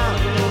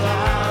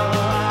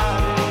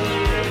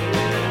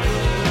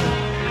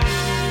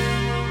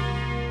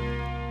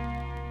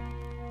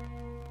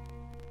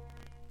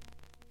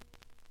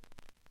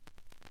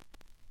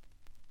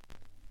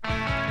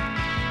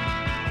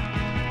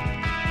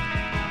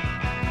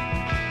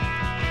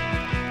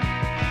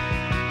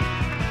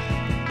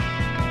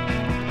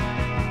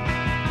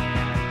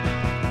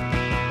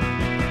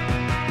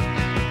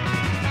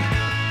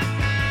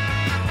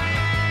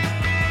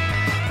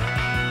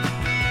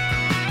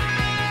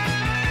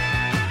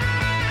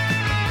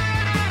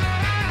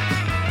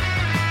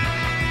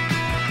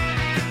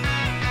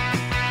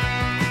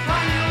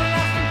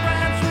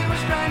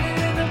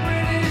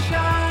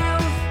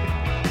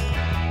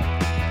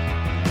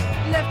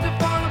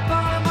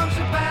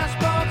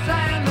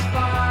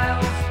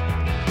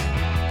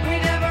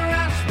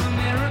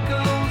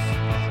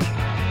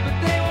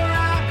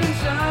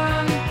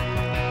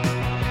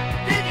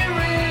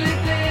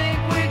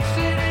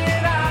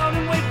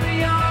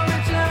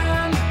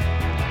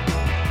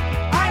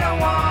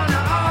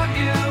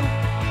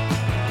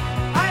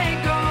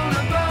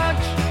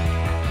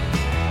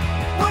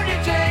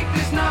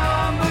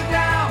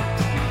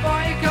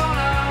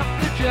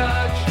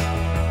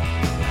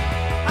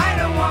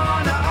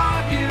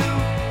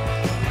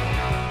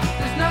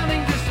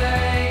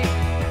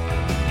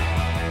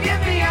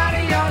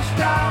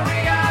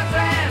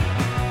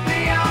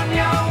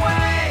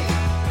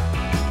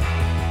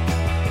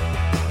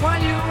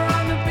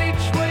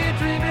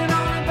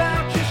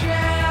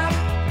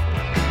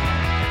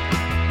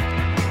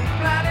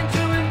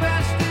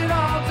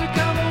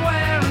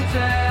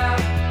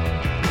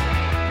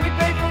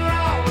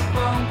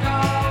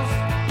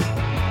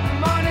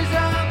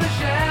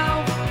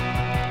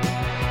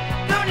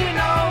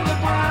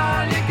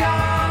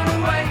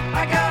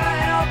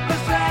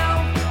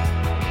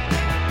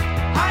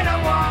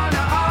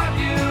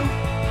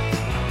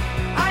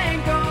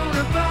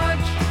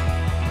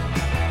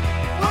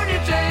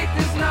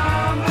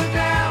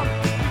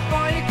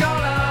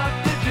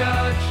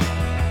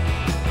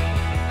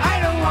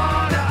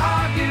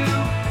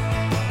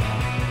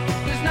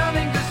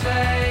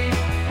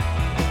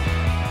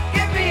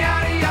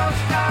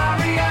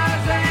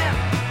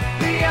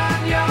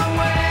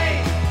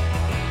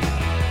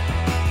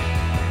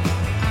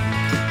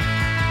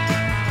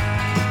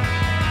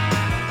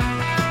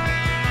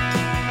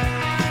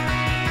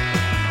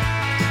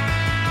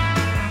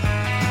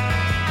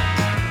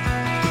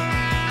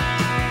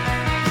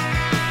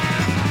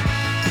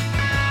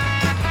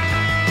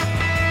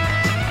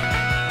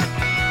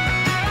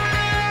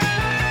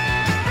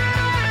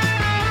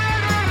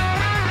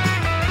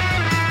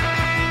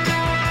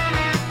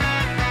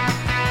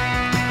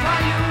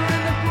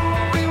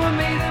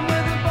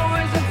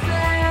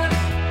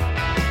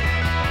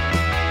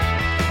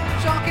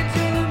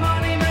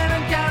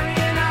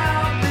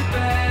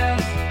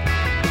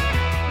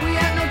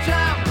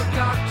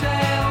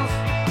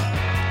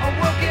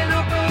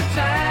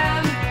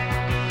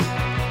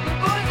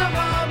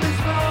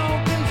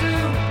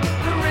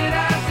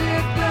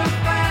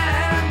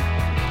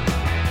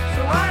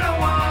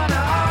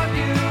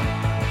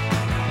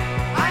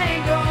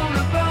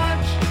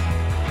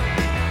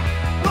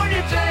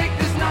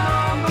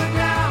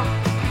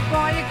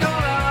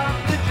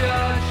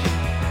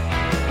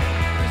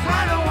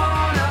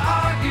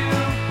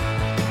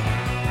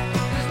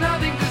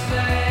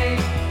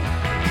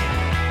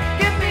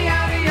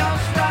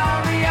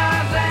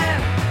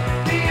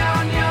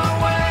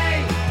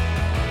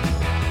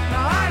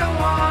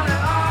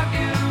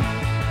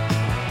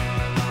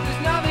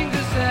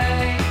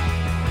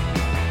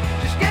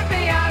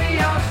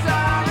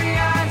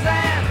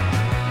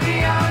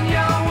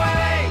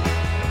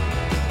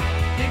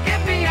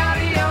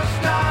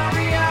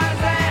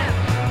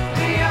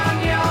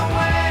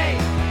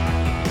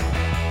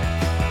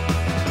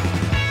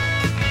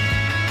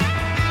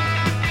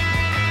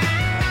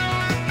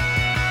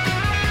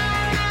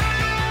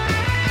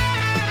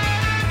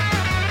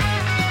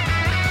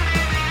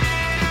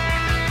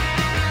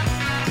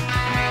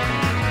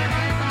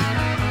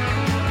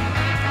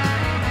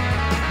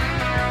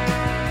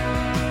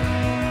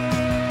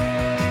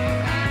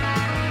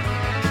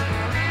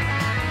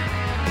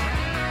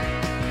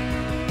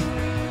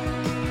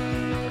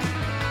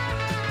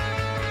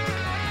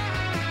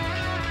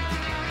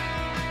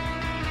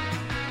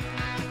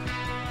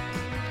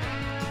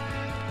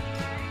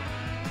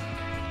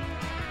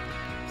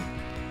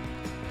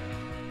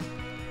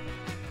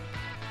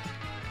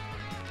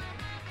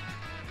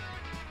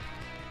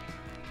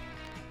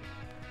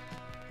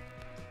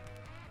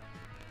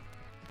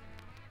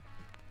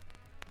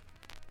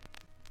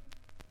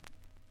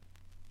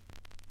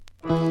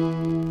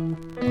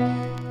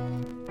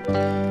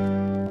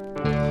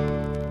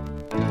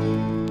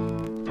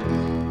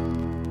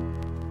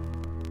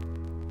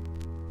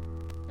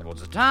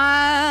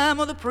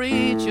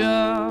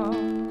preacher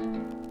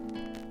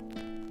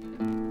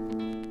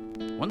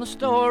when the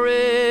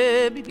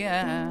story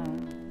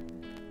began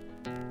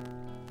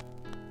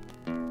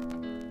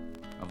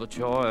of the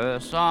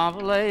choice of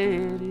a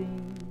lady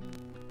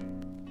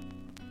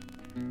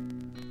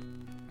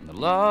and the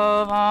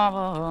love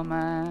of a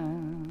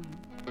man.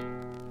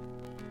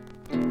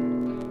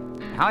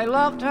 How he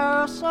loved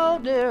her so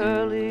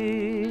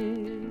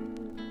dearly,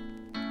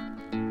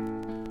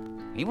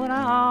 he went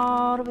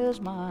out of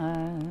his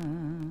mind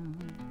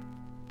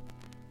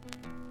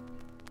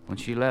when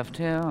she left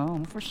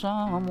him for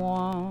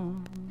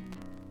someone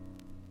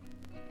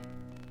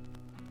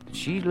that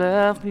she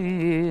left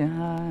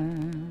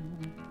behind.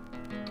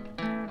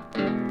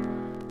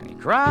 And he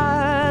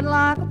cried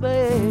like a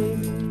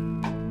baby,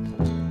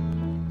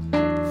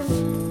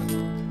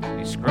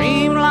 he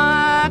screamed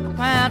like a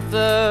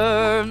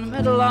panther in the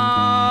middle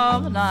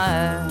of the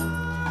night.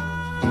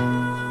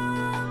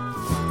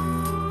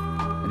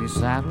 And he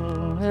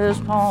saddled his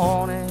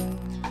pony,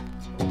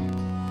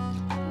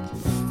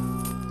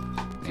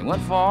 he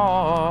went for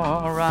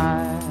a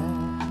ride.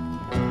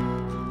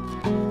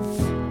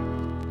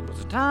 It was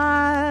the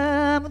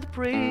time of the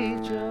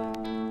preacher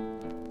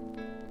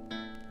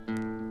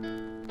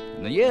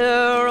in the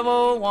year of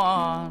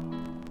 '01.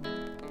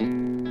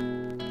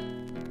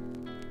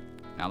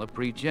 Now the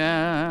preaching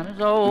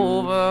is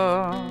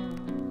over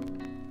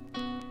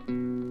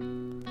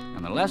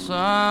and the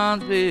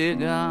lesson's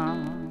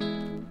begun.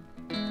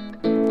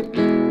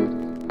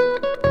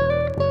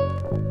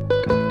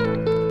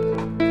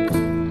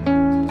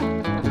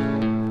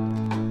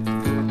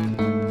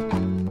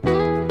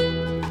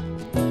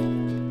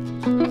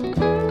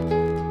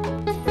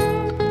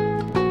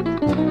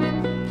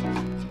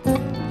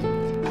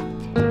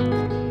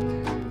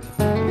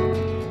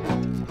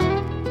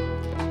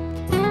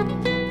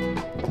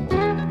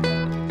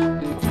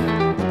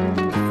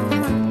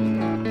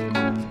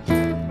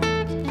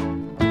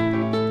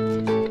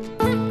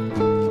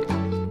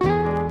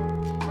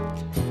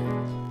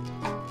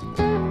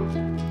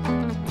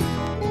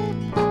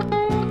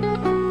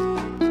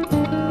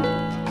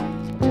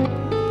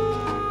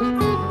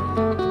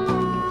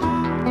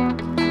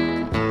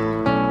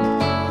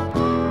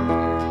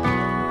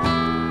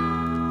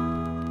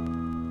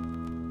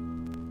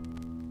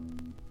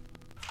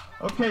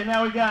 Okay,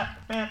 now we got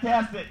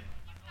fantastic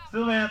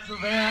Sylvan.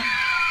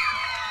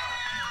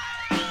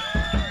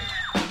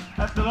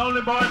 That's the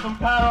lonely boy from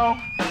Cairo,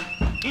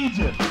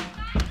 Egypt.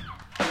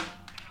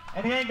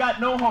 And he ain't got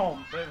no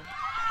home, baby.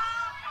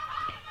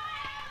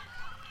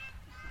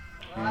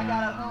 Well, I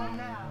got a home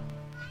now.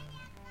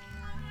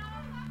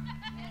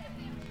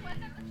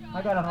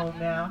 I got a home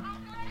now.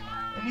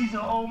 And these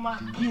are all my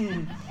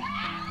kids.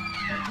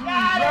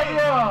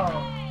 Romeo!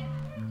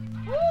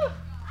 Woo!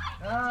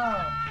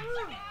 Oh.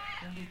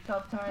 Gonna be a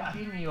tough time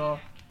beating you all.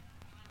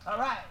 All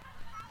right.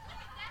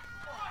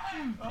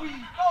 1, 2, 3,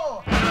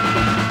 4.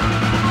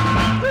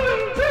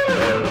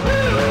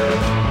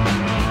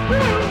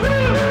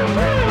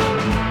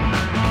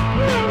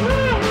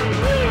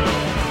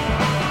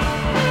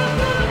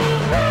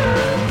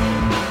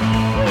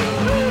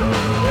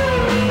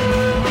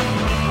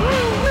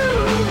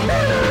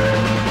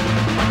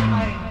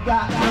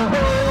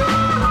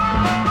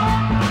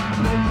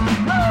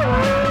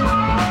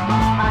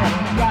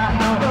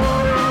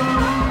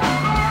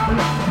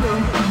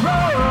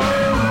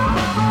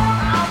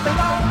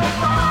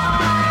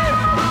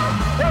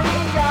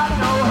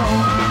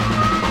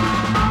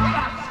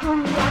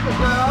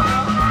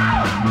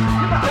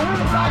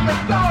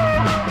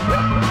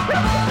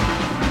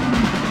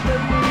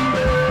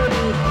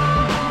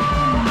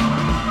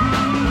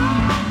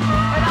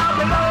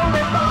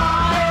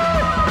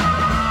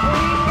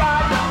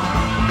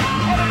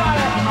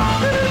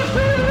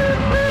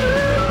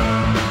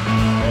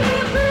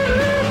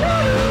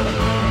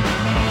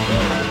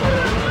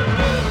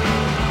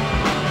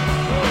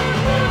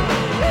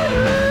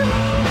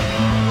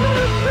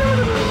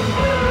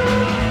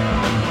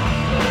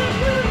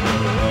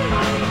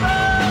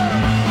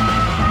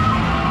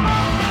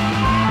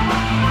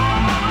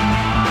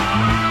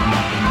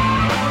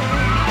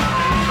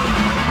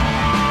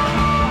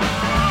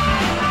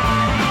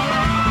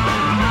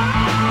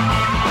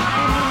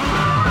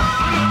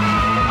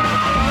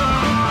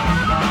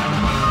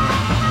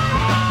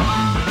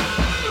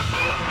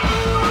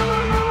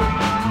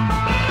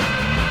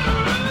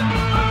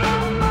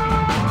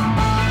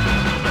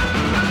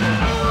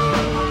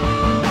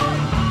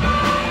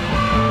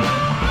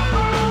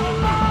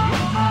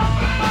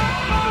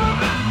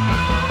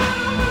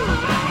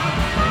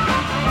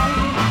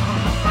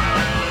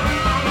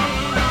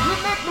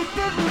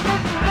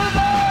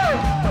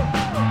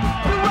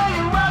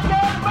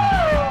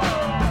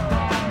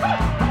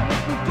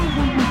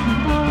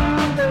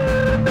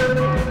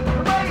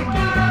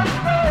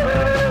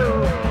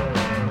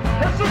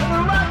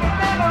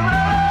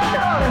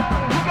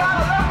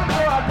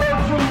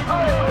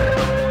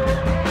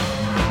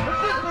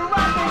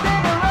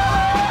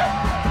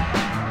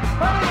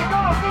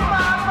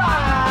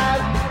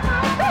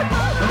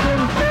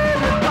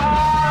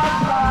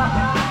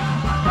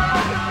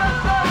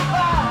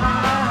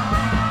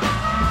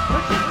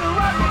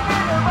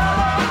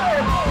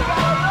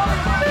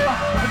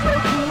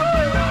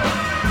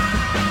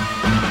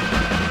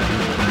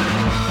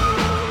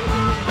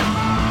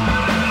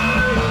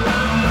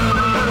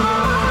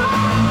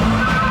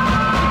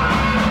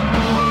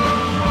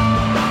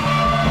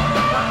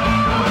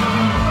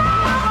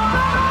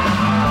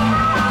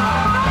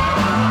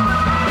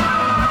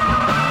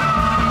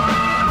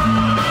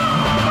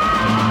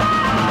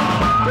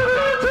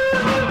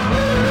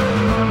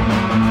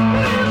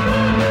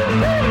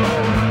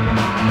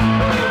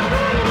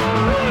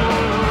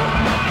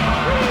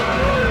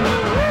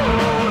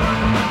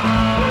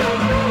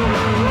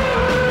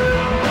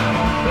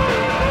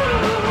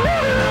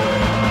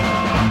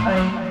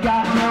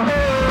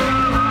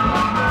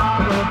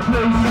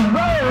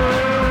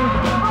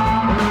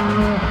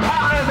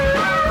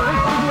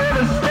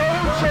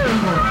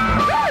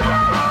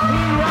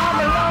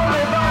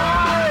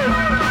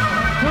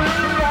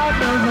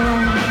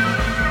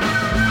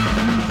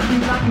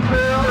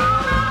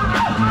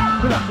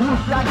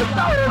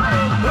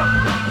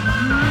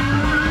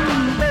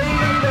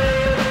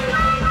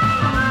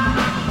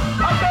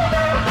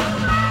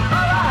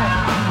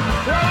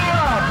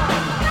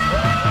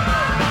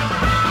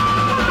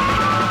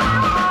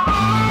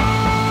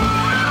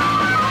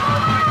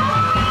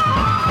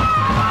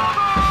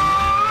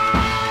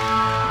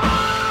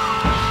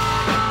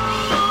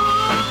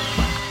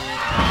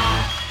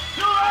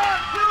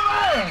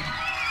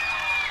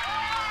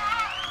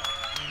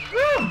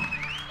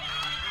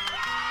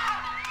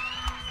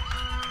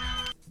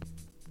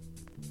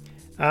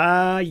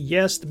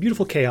 Yes, the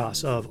beautiful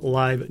chaos of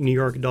live New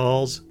York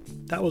Dolls.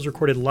 That was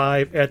recorded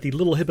live at the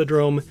Little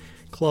Hippodrome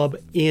Club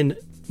in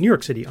New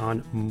York City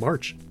on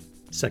March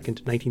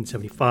 2nd,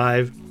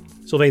 1975.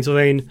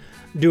 Sylvain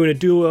doing a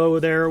duo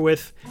there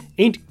with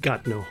Ain't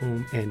Got No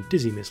Home and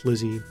Dizzy Miss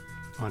Lizzie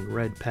on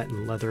Red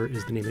Patent Leather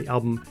is the name of the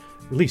album,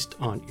 released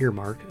on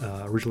Earmark,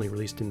 originally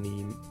released in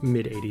the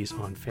mid-'80s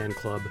on Fan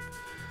Club.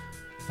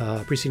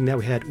 Preceding that,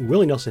 we had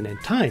Willie Nelson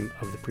and Time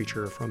of the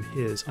Preacher from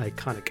his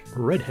iconic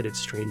Red-Headed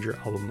Stranger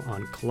album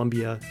on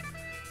Columbia,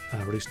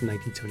 released in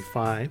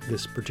 1975.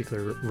 This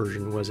particular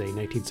version was a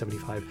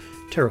 1975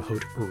 Terre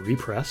Haute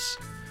repress.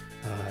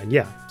 And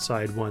yeah,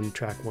 side one,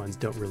 track ones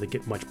don't really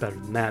get much better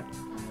than that.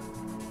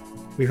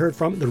 We heard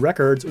from The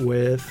Records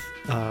with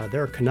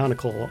their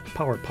canonical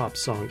power pop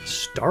song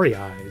Starry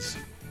Eyes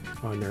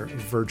on their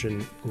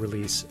Virgin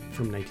release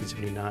from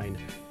 1979,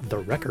 The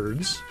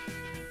Records.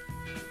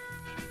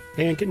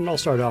 And getting all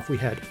started off, we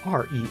had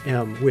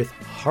R.E.M. with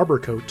Harbor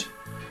Coat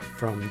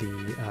from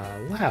the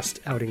last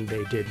outing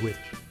they did with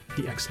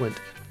the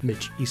excellent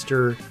Mitch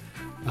Easter,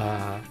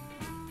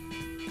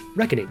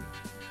 Reckoning,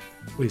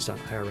 released on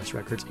IRS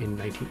Records in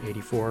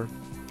 1984.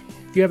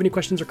 If you have any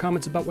questions or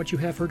comments about what you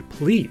have heard,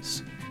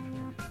 please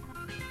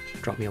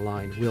drop me a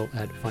line,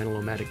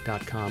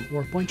 will@vinylomatic.com,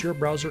 or point your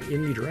browser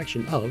in the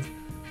direction of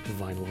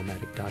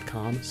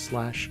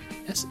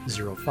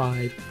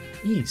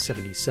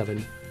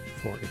vinylomatic.com/S05E77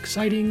 for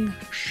exciting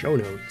show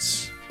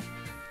notes.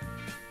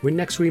 When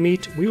next we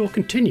meet, we will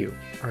continue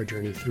our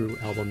journey through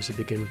albums that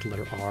begin with the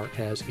letter R,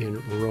 as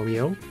in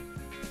Romeo.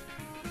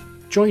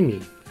 Join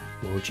me,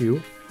 won't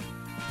you?